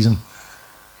 5th season.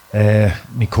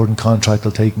 My current contract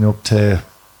will take me up to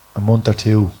a month or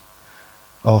two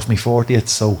off my 40th,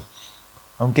 so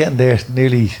I'm getting there.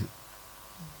 Nearly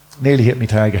hit my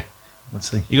target. Let's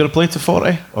see. You got to play to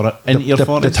 40 or into your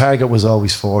 40s? The target was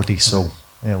always 40, so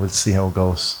yeah, we'll see how it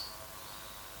goes.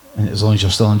 And as long as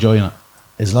you're still enjoying it.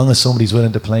 As long as somebody's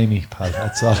willing to play me, pal,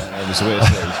 that's all. I was waiting to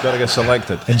say, he's got to get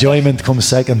selected. Enjoyment comes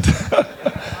second.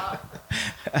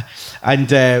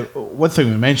 And one thing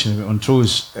we mentioned about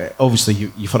Montrose, obviously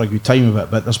you've had a good time of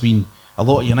it, but there's been a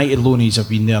lot of United loanies have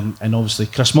been there, and obviously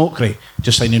Chris Mockery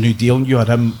just signed a new deal, and you had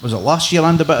him, was it last year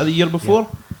and a bit of the year before?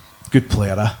 Yeah. Good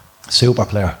player, eh? Super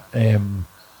player.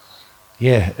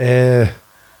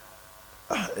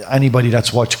 Anybody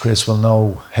that's watched Chris will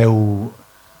know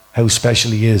how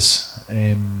special he is.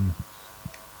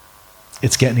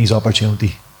 It's getting his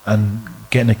opportunity and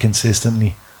getting it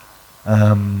consistently.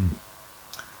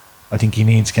 I think he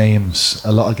needs games,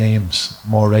 a lot of games,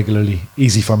 more regularly.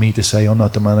 Easy for me to say, I'm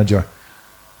not the manager.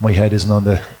 My head isn't on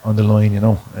the line, you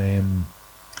know.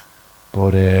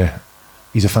 But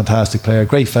he's a fantastic player,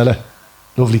 great fella,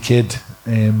 lovely kid.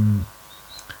 You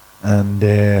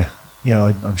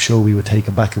know, I'm sure we would take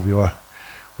him back if we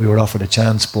were offered a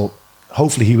chance. But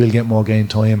hopefully he will get more game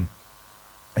time.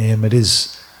 It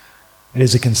is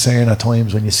a concern at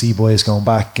times when you see boys going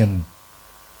back and,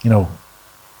 you know,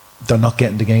 they're not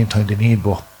getting the game time they need,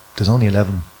 but there's only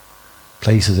 11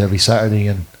 places every Saturday,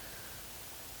 and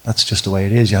that's just the way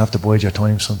it is. You have to bide your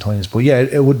time sometimes. But yeah,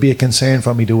 it would be a concern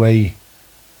for me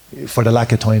for the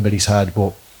lack of time that he's had,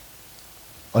 but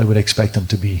I would expect him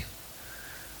to be,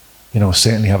 you know,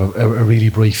 certainly have a really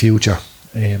bright future,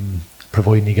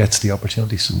 providing he gets the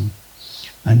opportunities.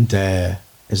 And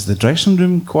is the dressing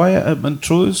room quiet at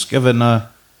Montrose, given a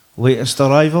latest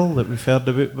arrival that we've heard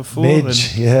about before?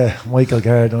 Midge, yeah, Michael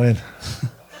Gardoin.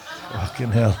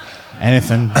 Fucking hell.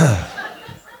 Anything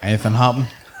happen?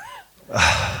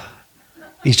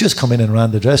 He's just come in and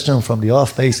ran the dressing room from the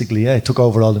off, basically. Yeah, he took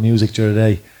over all the music during the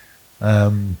day.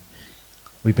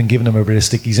 We've been giving him a bit of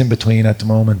stick. He's in between at the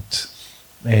moment.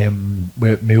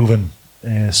 We're moving,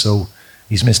 so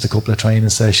he's missed a couple of training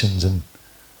sessions, and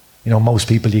you know, most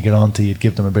people you get on to, you'd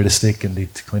give them a bit of stick and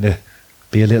they'd kind of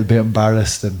be a little bit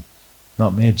embarrassed, and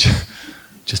not Midge.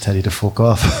 Just tell you to fuck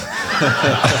off.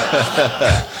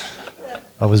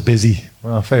 I was busy.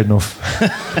 Well, fair enough.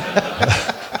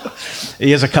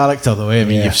 He is a character though, eh? I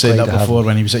mean, Yeah, you've said that great to have before him.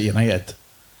 when he was at United.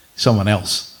 Someone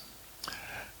else.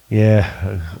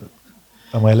 Yeah.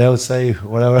 Am I allowed to say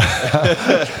whatever?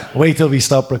 Wait till we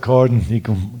stop recording. You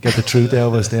can get the truth out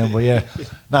of us then. But yeah,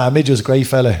 Midge was a great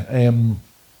fella.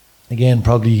 Again,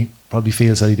 probably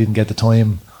feels that he didn't get the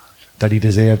time that he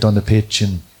deserved on the pitch,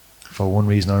 and for one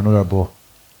reason or another. But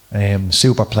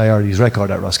super player. His record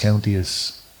at Ross County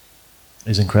is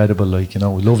incredible. Like, you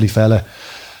know, lovely fella.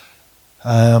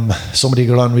 Somebody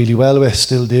got on really well with,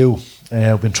 still do.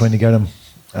 I've been trying to get him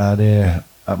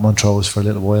at Montrose for a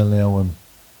little while now, and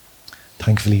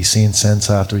thankfully he's seen sense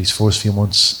after his first few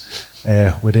months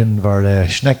within Inver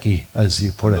Schnecki, as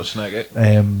you put it.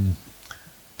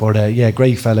 But yeah,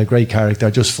 great fella, great character,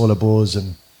 just full of buzz.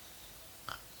 And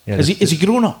yeah, Is he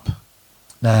grown up?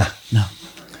 Nah. No.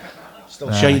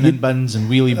 Still shining in bins and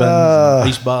wheelie bins and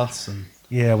ice baths. And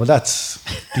yeah, well, that's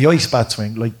the ice bats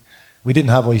wing. Like, we didn't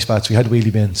have ice bats, we had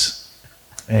wheelie bins.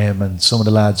 And some of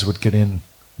the lads would get in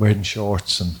wearing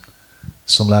shorts, and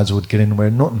some lads would get in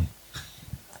wearing nothing.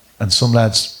 And some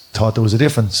lads thought there was a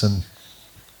difference, and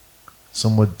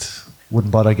some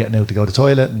wouldn't bother getting out to go to the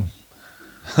toilet. And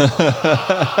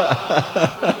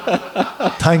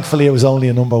thankfully, it was only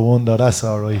a number one, though. That's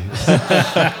all right.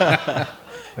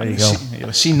 There you go.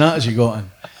 You've seen that as you got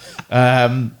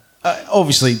in.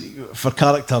 Obviously, for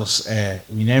characters, I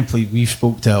mean, Empley, we've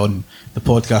spoke to on the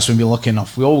podcast when we're lucky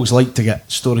enough. We always like to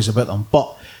get stories about them,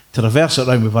 but to reverse it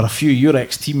around, we've had a few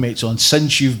Urex teammates on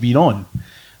since you've been on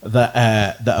that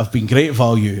have been great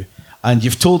value, and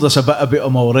you've told us a bit about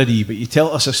them already. But you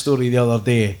tell us a story the other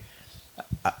day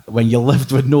when you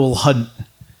lived with Noel Hunt.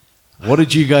 What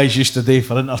did you guys used to do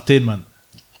for entertainment?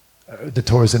 The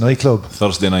Thursday night club.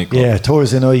 Thursday night club. Yeah,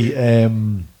 Thursday night.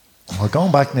 We're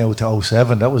going back now to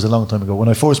 07. That was a long time ago. When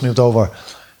I first moved over,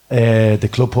 the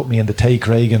club put me in the Tay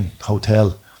Cragen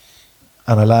Hotel,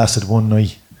 and I lasted one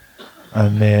night.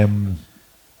 And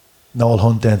Noel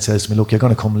Hunt then says to me, "Look, you're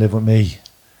going to come live with me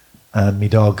and my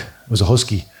dog." It was a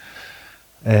husky.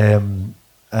 And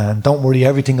don't worry,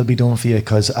 everything will be done for you,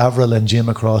 because Avril and Jim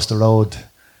across the road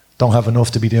don't have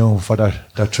enough to be doing for their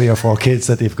 3 or 4 kids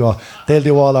that they've got. They'll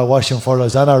do all our washing for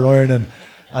us and our ironing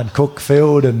and cook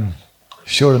food, and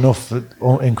sure enough,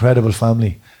 incredible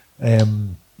family.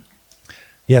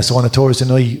 Yeah, so on a Thursday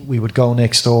night we would go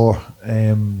next door.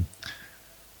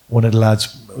 One of the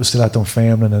lads was still at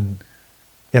Dunfermline, and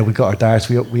yeah, we got our darts.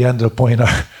 We ended up buying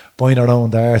our own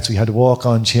darts. We had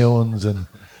walk-on tunes, and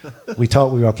we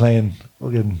thought we were playing.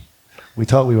 We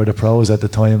thought we were the pros at the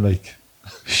time. Like,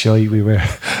 shy we were.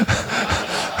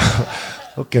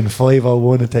 Fucking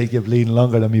 5:01 to take you bleeding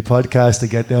longer than me podcast to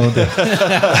get down to.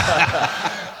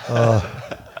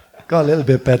 Got a little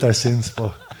bit better since,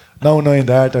 but no 9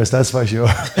 darters, that's for sure.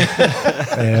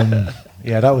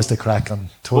 Yeah, that was the crack on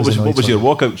Thursday night. What was your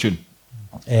walkout tune?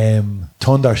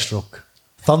 Thunderstruck.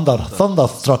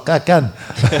 Thunderstruck again.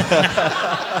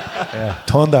 Yeah,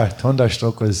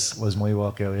 Thunderstruck was my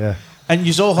walkout. Yeah. And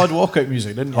you all had walkout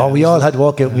music, didn't you? Oh, we all had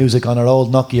walkout music on our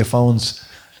old Nokia phones.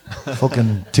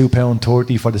 Fucking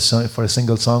 £2.30 for a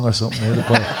single song or something.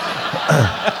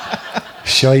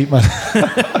 Shite, man.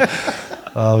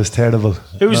 Oh, it was terrible.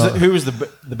 Who was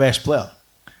the best player?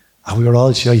 Oh, we were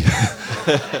all shy.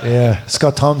 Yeah,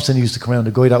 Scott Thompson used to come around.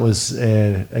 The guy that was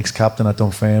ex-captain at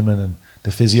Dunfermline, and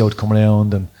the physio would come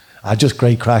around, and just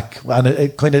great crack. And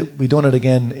it kind of, we done it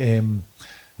again.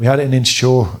 We had it in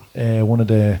Inchcore. One of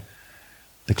the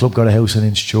club got a house in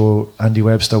Inchcore. Andy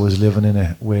Webster was living in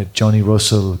it with Johnny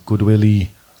Russell, Goodwillie.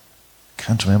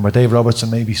 Can't remember. Dave Robertson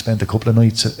maybe spent a couple of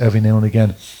nights every now and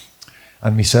again,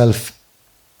 and myself,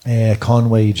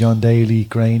 Conway, John Daly,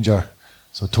 Granger.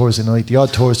 So Thursday night, the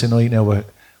odd Thursday night now, we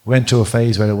went through a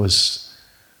phase where it was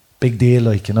big deal,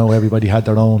 like, you know, everybody had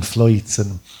their own flights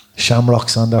and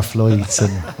shamrocks on their flights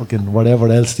and fucking whatever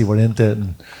else they were into it,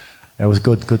 and it was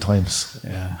good times.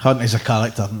 Yeah, Hunt is a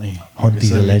character, isn't he?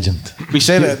 Hunt's a legend. We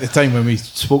said it at the time when we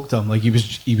spoke to him, like he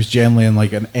was generally in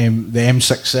like the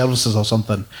M6 services or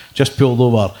something, just pulled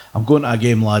over. I'm going to a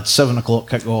game, lads, 7 o'clock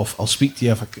kick off. I'll speak to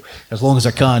you as long as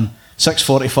I can.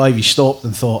 6:45 he stopped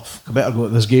and thought, I better go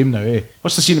to this game now, eh?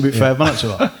 What's the scene about 5 minutes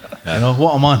of it? You know,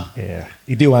 what a man. Yeah,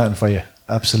 he'd do anything for you,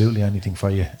 absolutely anything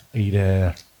for you. He'd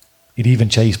even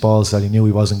chase balls that he knew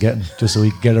he wasn't getting, just so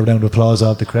he could get a round of applause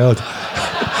off the crowd.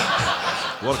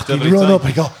 He'd run up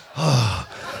and go, oh,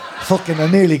 fucking, I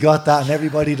nearly got that, and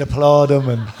everybody'd applaud him,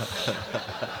 and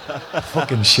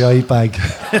fucking shy bag.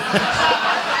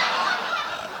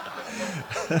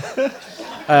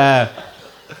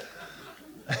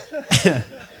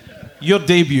 Your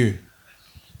debut.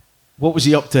 What was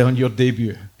he up to on your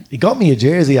debut? He got me a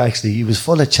jersey, actually. He was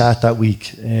full of chat that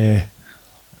week.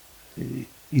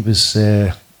 He was,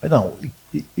 I don't know,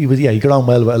 he got on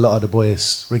well with a lot of the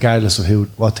boys, regardless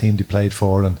of what team they played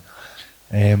for. And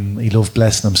he loved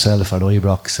blessing himself at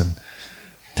Ibrox and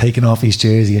taking off his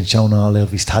jersey and showing all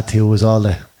of his tattoos, all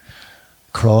the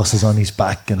crosses on his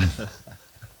back and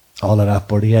all of that.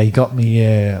 But yeah, he got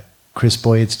me Chris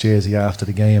Boyd's jersey after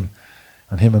the game,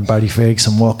 and him and Barry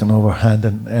Ferguson walking over hand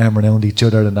and arm around each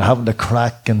other, and they're having the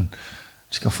crack and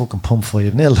just got fucking pumped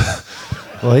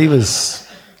 5-0. Well,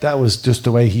 that was just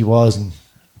the way he was. And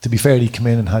to be fair, he came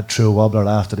in and had true wobbler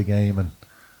after the game, and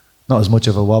not as much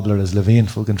of a wobbler as Levine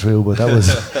fucking true, but that was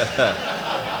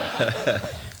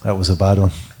that was a bad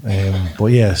one. But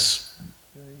yes,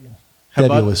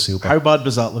 debut was super. How bad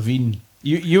was that, Levine?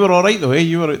 You were all right though, eh?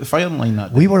 You were out the firing line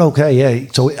that day. We were okay, yeah.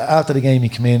 So after the game, he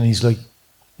came in and he's like,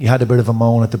 he had a bit of a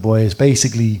moan at the boys.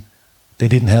 Basically, they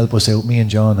didn't help us out. Me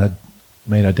and John had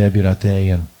made our debut that day,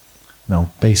 and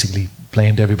basically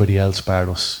blamed everybody else bar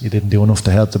us. You didn't do enough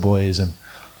to help the boys. And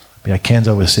yeah,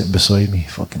 Kenza was sitting beside me.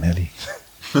 Fucking hell.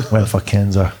 Well, for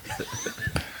Kenza.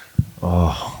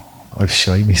 Oh, I was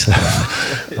shy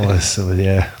myself. I was,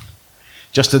 yeah.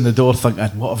 Just in the door thinking,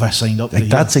 what have I signed up to?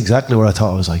 That's exactly what I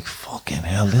thought. I was like, fucking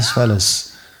hell, this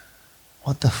fella's,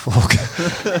 what the fuck?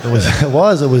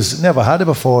 It was never had it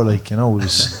before, like, it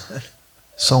was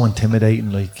so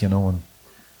intimidating, like, and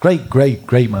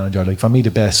great manager, like, for me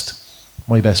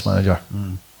my best manager.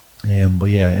 But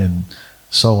yeah, and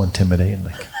so intimidating,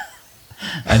 like.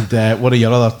 And one of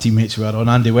your other teammates were on,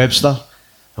 Andy Webster,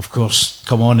 of course,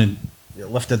 come on and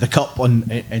lifted the cup in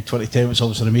 2010. It was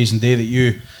obviously an amazing day that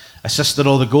you assisted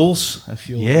all the goals. If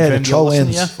you the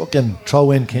throw-ins, fucking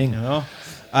throw-in king.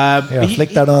 Flick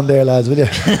that on there, lads, will you?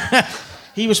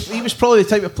 He was probably the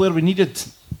type of player we needed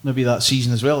maybe that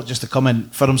season as well, just to come in.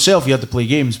 For himself, he had to play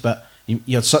games, but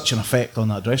he had such an effect on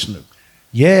that dressing room.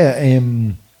 Yeah,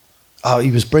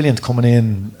 he was brilliant coming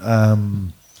in.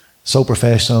 So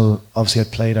professional. Obviously,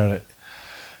 I'd played at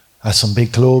some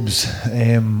big clubs.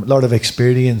 A lot of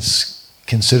experience,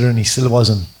 considering he still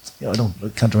wasn't. I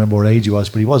can't remember what age he was,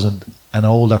 but he wasn't an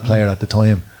older player at the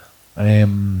time.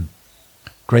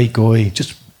 Great guy.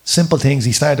 Just simple things.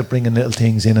 He started bringing little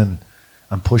things in and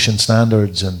pushing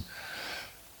standards. And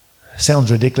sounds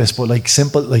ridiculous, but like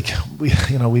simple. Like we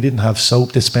didn't have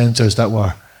soap dispensers that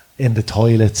were in the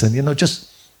toilets, and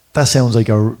just that sounds like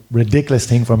a ridiculous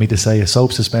thing for me to say. A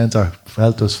soap dispenser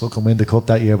helped us fucking win the cup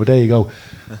that year, but there you go.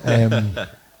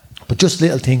 But just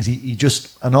little things, he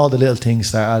just, and all the little things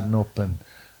start adding up,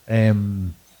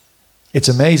 and it's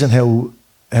amazing how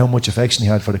much affection he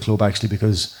had for the club, actually,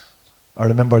 because I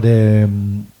remember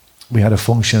we had a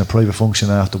private function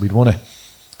after we'd won it,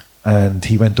 and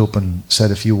he went up and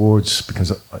said a few words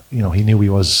because he knew he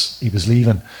was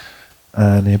leaving,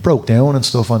 and he broke down and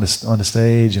stuff on the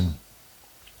stage, and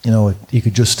you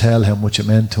could just tell how much it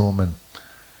meant to him,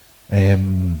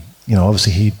 and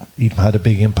obviously he'd had a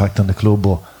big impact on the club,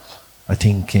 but I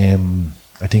think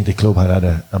the club had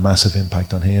a massive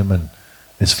impact on him and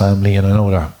his family, and I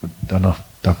know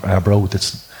they're our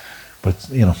brothers, but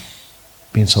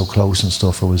being so close and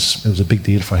stuff, it was a big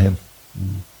deal for him.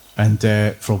 And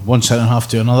from one centre half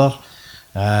to another,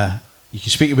 you can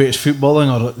speak about his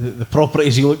footballing or the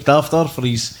properties he looked after for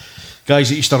his guys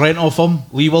that used to rent off him.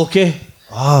 Lee Wilkie.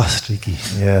 Oh, Streaky,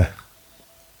 yeah.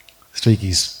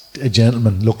 Streaky's a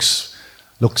gentleman. Looks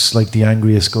like the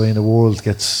angriest guy in the world.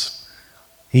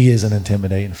 He is an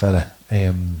intimidating fella.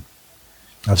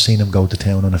 I've seen him go to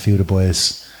town on a few of the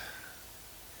boys.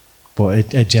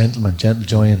 But a gentleman, gentle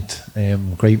giant,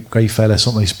 great fella.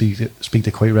 Something I speak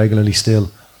to quite regularly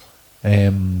still.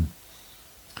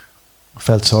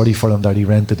 Felt sorry for him that he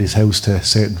rented his house to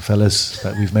certain fellas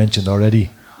that we've mentioned already,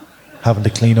 having to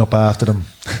clean up after them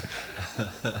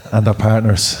and their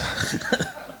partners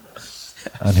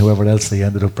and whoever else they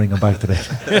ended up bringing back to the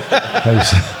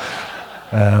house.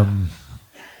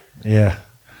 Yeah,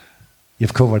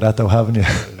 you've covered that though, haven't you?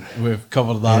 We've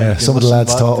covered that. Yeah, some of the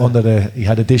lads thought he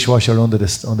had a dishwasher under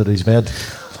his bed.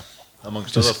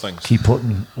 Amongst Just other things. Keep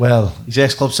putting, his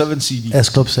S Club 7 CDs. S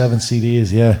Club 7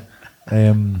 CDs, yeah.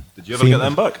 Did you ever get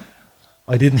them back?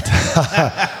 I didn't.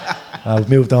 I've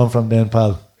moved on from then,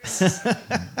 pal.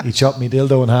 He chopped me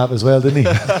dildo in half as well, didn't he?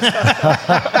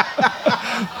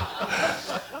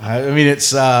 I mean,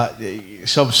 it's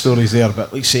some stories there,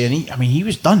 but like saying, he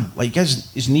was done. Like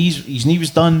his knee was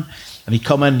done, and he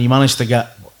come in and he managed to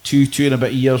get two and a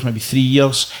bit years, maybe 3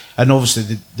 years, and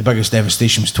obviously the biggest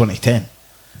devastation was 2010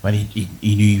 when he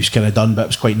knew he was kind of done. But it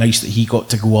was quite nice that he got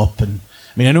to go up, and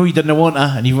I know he didn't want to,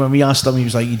 and even when we asked him, he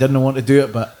was like he didn't want to do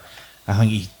it, but I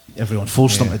think everyone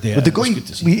forced him to do it. But the guy,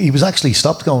 he was actually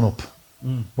stopped going up.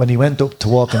 When he went up to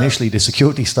walk initially, the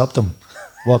security stopped him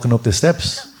walking up the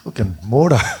steps. Fucking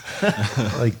murder.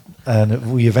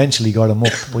 And we eventually got him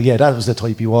up. But yeah, that was the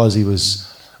type he was.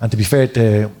 And to be fair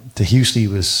to Husty,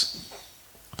 was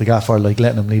the gaffer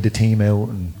letting him lead the team out,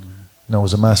 and it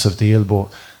was a massive deal.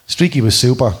 But Streaky was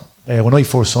super. When I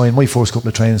first signed, my first couple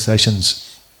of training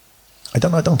sessions, I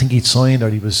don't think he'd signed, or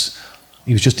he was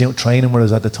just out training with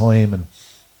us at the time, and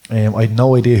I had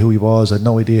no idea who he was. I had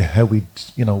no idea how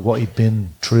what he'd been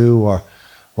through or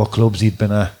what clubs he'd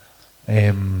been at.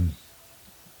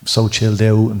 So chilled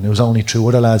out, and it was only through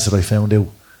other lads that I found out,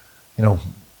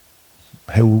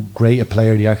 how great a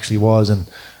player he actually was, and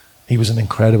he was an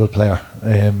incredible player.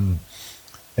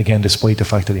 Again, despite the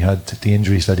fact that he had the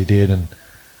injuries that he did, and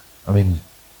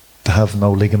to have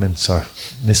no ligaments or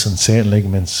missing certain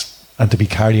ligaments, and to be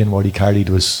carrying what he carried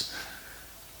was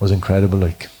incredible.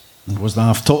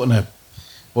 I've talked to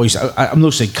boys. I'm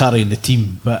not saying carrying the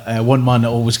team, but one man that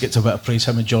always gets a bit of praise,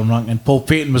 him and John Rankin. Paul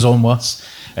Payton was on with us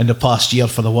in the past year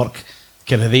for the work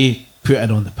kind of they put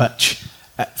in on the pitch.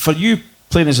 For you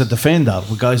playing as a defender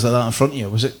with guys like that in front of you,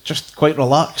 was it just quite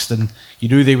relaxed, and you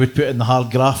knew they would put in the hard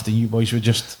graft and you boys would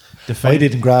just defend? I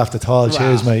didn't graft at all.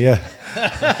 Cheers, mate. Yeah.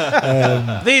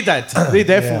 They did. They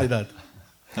definitely did.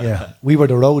 Yeah, we were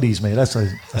the roadies, mate. That's what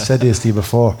I said this to you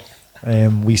before.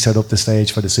 We set up the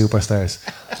stage for the superstars.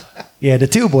 Yeah, the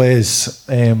two boys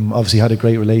obviously had a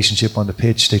great relationship on the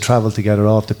pitch. They travelled together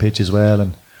off the pitch as well,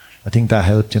 and I think that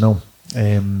helped. I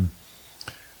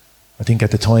think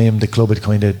at the time the club had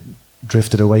kind of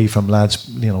drifted away from lads,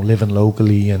 living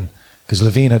locally, and because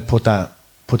Levine had put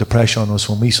the pressure on us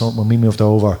when we moved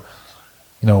over.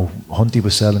 Hunty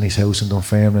was selling his house in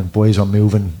Dunfermline, and boys were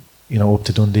moving, up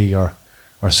to Dundee or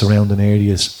surrounding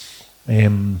areas,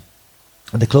 and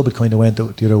the club had kind of went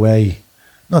out the other way,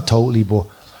 not totally, but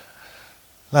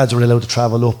lads were allowed to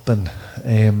travel up, and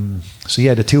so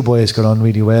yeah, the two boys got on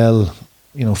really well.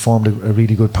 Formed a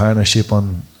really good partnership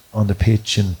on the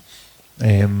pitch, and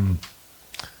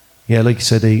yeah, like you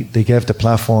said, they gave the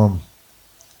platform,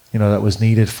 that was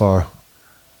needed for,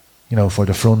 for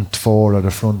the front four or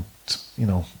the front,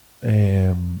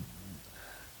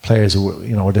 players who were,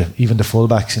 or even the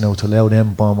fullbacks, to allow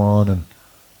them bomb on,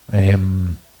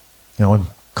 and I'm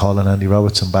calling Andy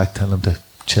Robertson back, telling him to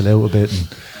chill out a bit, and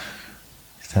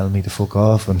he's telling me to fuck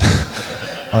off, and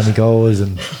on he goes,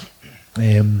 and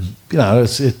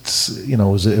it's you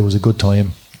know, it was a good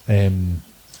time.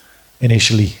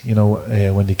 Initially, you know,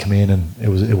 when they came in, and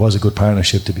it was a good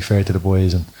partnership, to be fair to the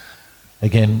boys, and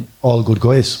again, all good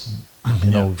guys.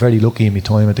 You know, very lucky in my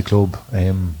time at the club.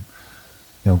 You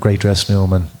know, great dressing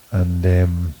room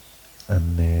and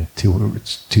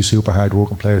two super hard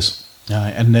working players.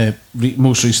 And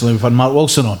most recently we've had Mark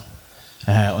Wilson on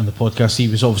the podcast. He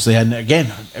was obviously, and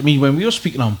again, I mean, when we were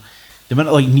speaking to him, the amount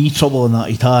of like knee trouble and that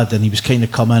he'd had, and he was kind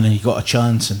of come in and he got a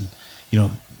chance, and you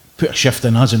know, put a shift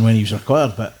in as and when he was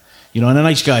required. But you know, and a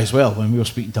nice guy as well. When we were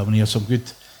speaking to him, and he had some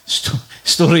good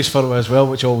stories for him as well,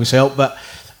 which always helped. But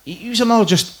he was another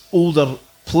just older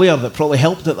player that probably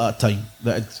helped at that time,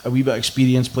 that had a wee bit of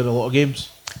experience, played a lot of games.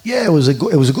 Yeah, it was a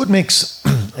good mix.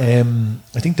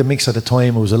 I think the mix at the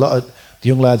time, it was a lot of the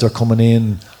young lads are coming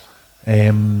in.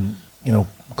 You know,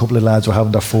 a couple of lads were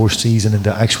having their first season in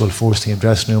the actual first team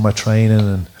dressing room at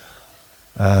training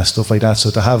and stuff like that.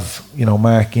 So to have, you know,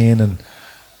 Mark in, and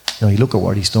you know, you look at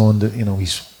what he's done. You know,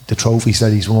 he's the trophies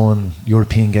that he's won,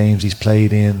 European games he's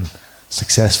played in,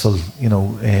 successful, you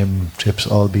know, trips,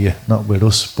 albeit not with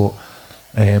us, but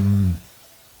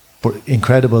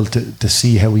incredible to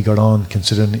see how he got on,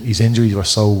 considering his injuries were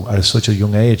so at such a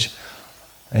young age.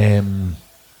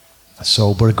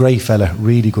 But a great fella,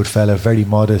 really good fella, very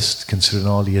modest considering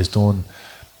all he has done.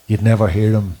 You'd never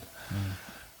hear him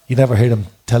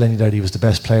telling you that he was the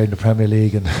best player in the Premier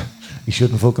League and he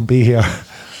shouldn't fucking be here.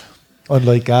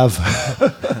 Unlike Gav.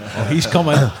 Oh, he's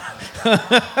coming.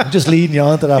 I'm just leading you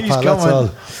on to that, pal, that's all.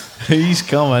 He's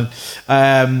coming.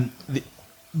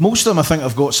 Most of them, I think,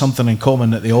 have got something in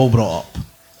common that they all brought up,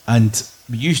 and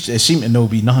it seemed to know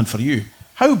be nothing for you.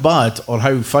 How bad or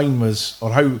how fine was,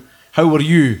 or how were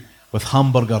you with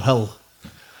Hamburger Hill?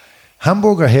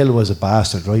 Hamburger Hill was a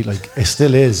bastard, right? Like, it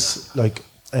still is. Like,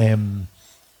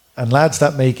 and lads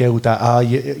that make out that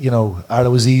you know, it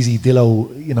was easy,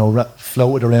 Dillo, you know,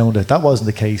 floated around it. That wasn't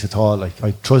the case at all.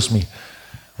 Like, trust me,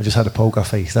 I just had a poker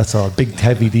face. That's all. Big,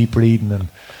 heavy, deep breathing, and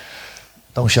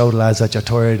don't show the lads that you're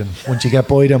tired. And once you get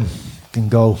by them, you can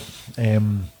go.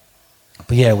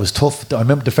 But yeah, it was tough. I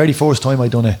remember the very first time I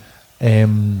done it.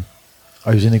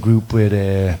 I was in a group with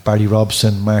Barry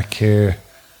Robson, Mark Kerr,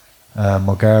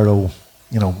 Morgaro.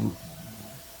 You know,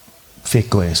 fit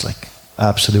guys, like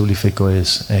absolutely fit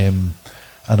guys. And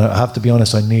I have to be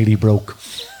honest, I nearly broke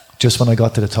just when I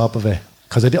got to the top of it,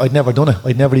 because I'd never done it.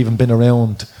 I'd never even been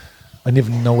around. I didn't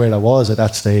even know where I was at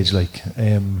that stage. Like,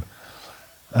 and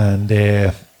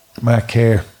Mark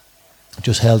Kerr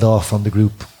just held off from the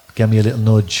group, gave me a little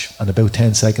nudge, and about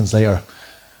 10 seconds later,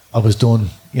 I was done.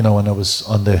 You know, and I was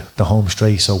on the home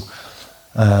straight. So,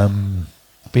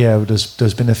 but yeah,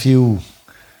 there's been a few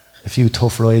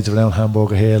tough rides around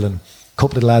Hamburger Hill, and a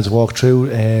couple of the lads walked through.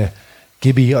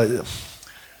 Gibby, was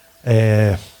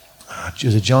it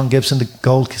John Gibson, the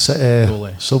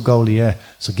sub goalie? Yeah.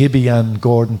 So Gibby and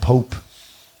Gordon Pope,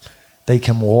 they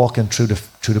came walking through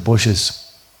the bushes.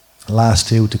 Last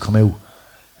two to come out.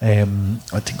 I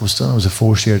think it was the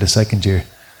first year, the second year.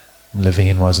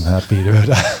 Levine wasn't happy about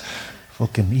that.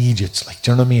 Fucking idiots, like,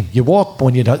 do you know what I mean? You walk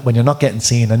when you're not getting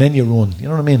seen, and then you run. You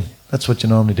know what I mean? That's what you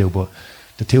normally do. But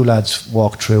the two lads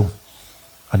walked through,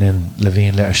 and then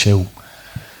Levine let her shoot,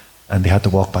 and they had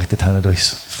to walk back to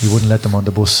Tannadice. He wouldn't let them on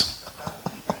the bus.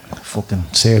 Fucking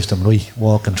serves them right,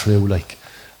 walking through, like.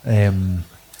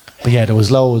 But yeah, there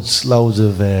was loads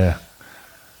of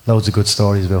good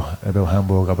stories about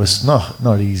Hamburger, but it's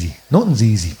not easy. Nothing's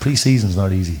easy. Pre-season's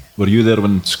not easy. Were you there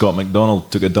when Scott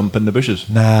McDonald took a dump in the bushes?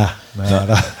 Nah.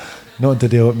 Nothing to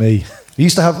do with me. We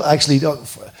used to have, actually,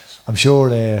 I'm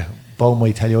sure Bo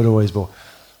might tell you otherwise, but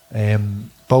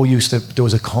Bo there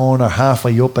was a corner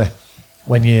halfway up it,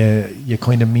 when you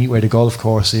kind of meet where the golf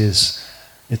course is.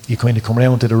 You kind of come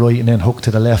round to the right and then hook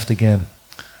to the left again.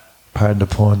 Pardon the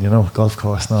pun, you know, golf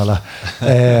course and all that.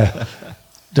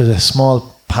 There's a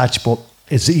small patch, but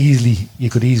you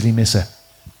could easily miss it.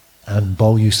 And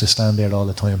Bo used to stand there all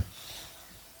the time.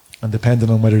 And depending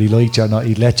on whether he liked you or not,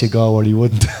 he'd let you go or he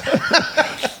wouldn't.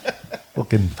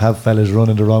 Fucking have fellas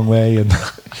running the wrong way.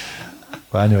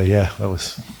 But anyway, yeah, that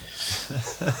was.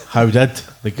 How did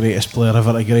the greatest player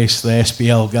ever to grace the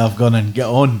SPL, Gav Gunnan, get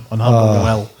on Hamburger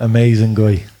Hill? Amazing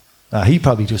guy. He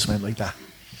probably just went like that.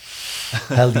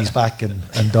 Held his back and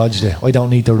dodged it. I don't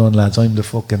need to run, lads. I'm the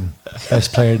fucking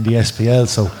best player in the SPL,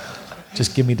 so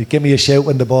just give me a shout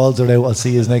when the balls are out. I'll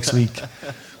see you next week.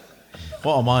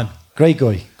 What a man. Great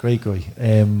guy.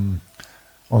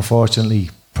 Unfortunately,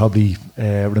 probably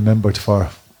remembered for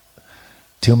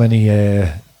too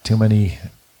many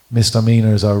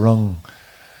misdemeanors or wrong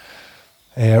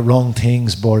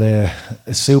things, but a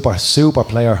super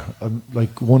player,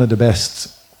 like one of the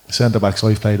best centre backs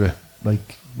I've played with.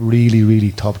 Like really,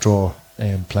 really top drawer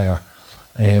player.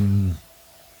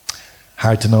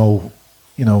 Hard to know,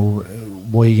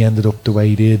 why he ended up the way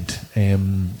he did,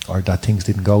 or that things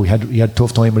didn't go. He had a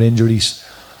tough time with injuries,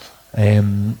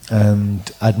 and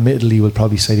admittedly, we'll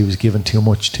probably say he was given too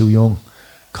much too young.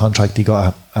 Contract he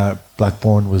got at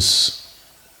Blackburn was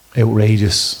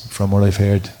outrageous from what I've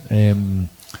heard, and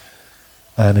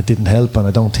it didn't help. And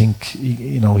I don't think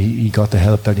he got the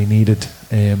help that he needed.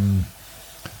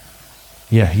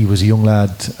 He was a young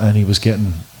lad and he was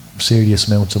getting serious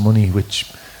amounts of money, which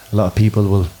a lot of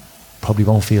people probably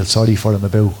won't feel sorry for him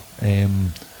about.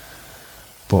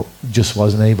 But just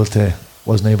wasn't able to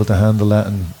handle that,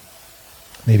 and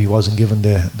maybe wasn't given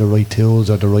the right tools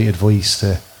or the right advice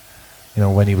to,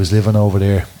 when he was living over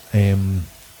there.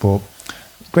 But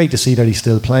great to see that he's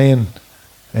still playing.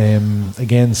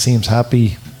 Again, seems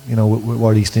happy, with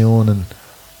what he's doing, and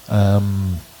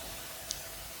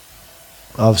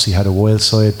obviously had a wild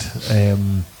side,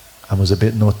 and was a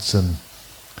bit nuts and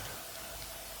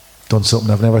done something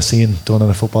I've never seen done on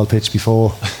a football pitch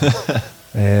before.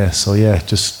 So yeah,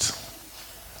 just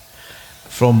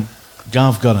from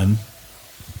Gav Gunnan,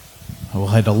 we'll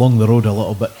head along the road a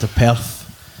little bit to Perth.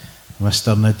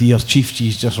 Mr. Nadir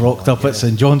Chiefcheese just rocked up at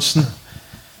St Johnstone.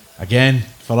 Again,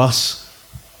 for us,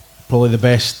 probably the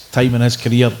best time in his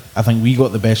career. I think we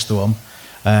got the best of him.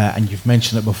 And you've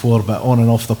mentioned it before, but on and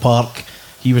off the park,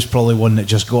 he was probably one that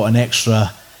just got an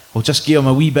extra, just gave him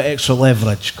a wee bit extra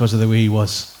leverage because of the way he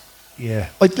was. Yeah.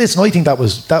 Listen, I think that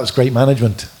was great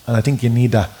management, and I think you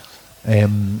need that.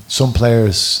 Some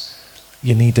players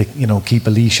you need to, keep a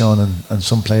leash on, and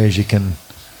some players you can,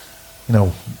 I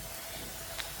won't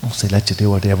say let you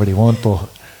do whatever they want, but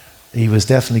he was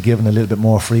definitely given a little bit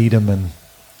more freedom and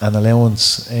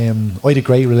allowance. I had a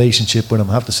great relationship with him,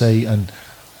 I have to say, and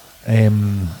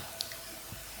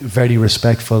very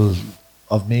respectful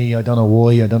of me. I don't know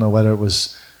why. I don't know whether it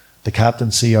was the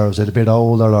captaincy or was it a bit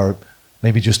older or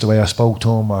maybe just the way I spoke to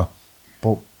him,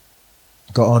 but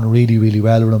got on really, really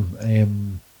well with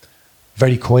him.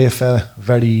 Very quiet fella,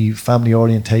 very family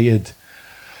orientated,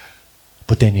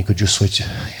 but then you could just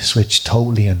switch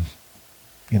totally and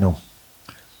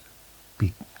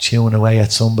be chewing away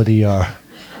at somebody or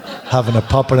having a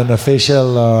pop at an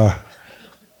official or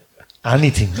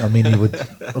anything. I mean, he would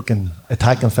fucking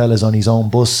attacking fellas on his own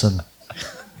bus and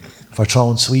for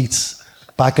throwing sweets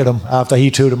back at him after he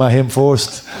threw them at him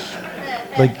first.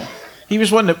 Like, he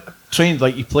was one that trained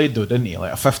like he played though, didn't he?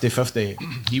 Like a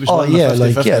 50-50. He was.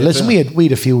 Listen, we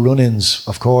had a few run-ins,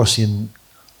 of course,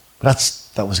 but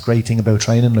that was a great thing about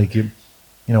training. Like you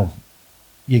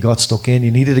got stuck in.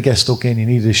 You needed to get stuck in. You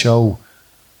needed to show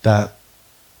that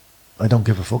I don't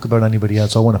give a fuck about anybody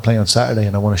else. I want to play on Saturday,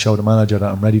 and I want to show the manager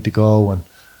that I'm ready to go.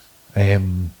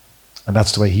 And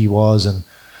that's the way he was.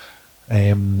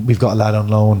 And we've got a lad on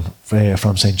loan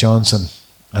from St Johnstone,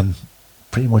 and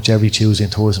pretty much every Tuesday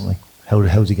and Thursday, I'm like,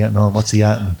 how's he getting on? What's he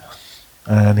at?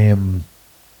 And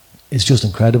it's just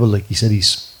incredible. Like he said,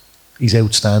 he's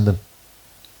outstanding.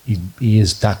 He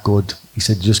is that good. He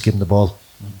said, just give him the ball.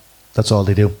 That's all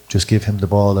they do. Just give him the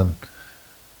ball. And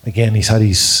again, he's had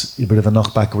a bit of a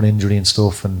knockback with injury and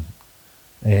stuff. And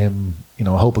I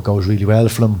hope it goes really well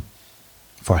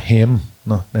for him,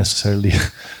 not necessarily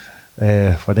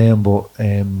for them. But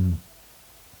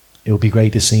it would be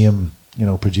great to see him,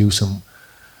 producing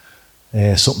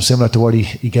something similar to what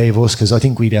he gave us, because I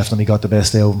think we definitely got the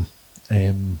best out of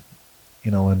him.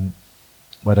 And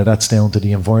whether that's down to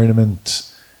the environment,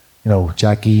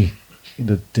 Jackie,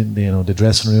 the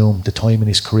dressing room, the time in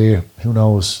his career, who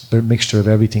knows? They're a mixture of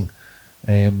everything.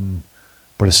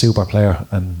 But a super player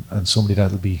and somebody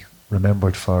that'll be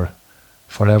remembered for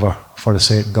forever for a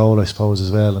certain goal, I suppose,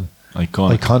 as well. And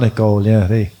iconic goal,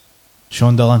 yeah.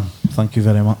 Sean Dillon, thank you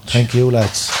very much. Thank you,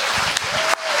 lads.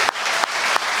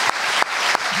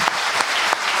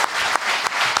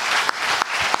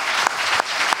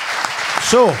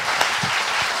 So,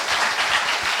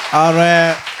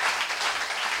 our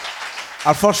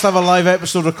first ever live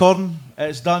episode recording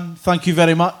is done. Thank you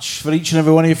very much for each and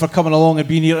every one of you for coming along and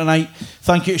being here tonight.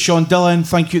 Thank you to Sean Dillon.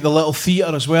 Thank you to the Little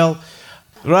Theatre as well.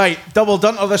 Right, double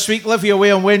dunter this week. Livy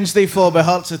away on Wednesday, followed by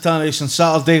Hearts of Tannis on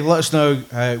Saturday. Let us know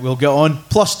how we'll get on.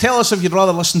 Plus, tell us if you'd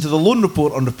rather listen to the Lone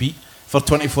Report on repeat for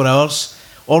 24 hours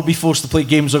or be forced to play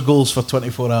games or goals for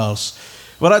 24 hours.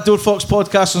 We're at Dode Fox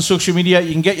Podcast on social media.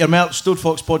 You can get your merch,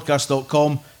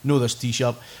 dodefoxpodcast.com. Know this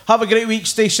t-shirt. Have a great week.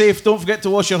 Stay safe. Don't forget to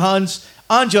wash your hands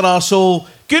and your arsehole.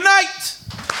 Good night!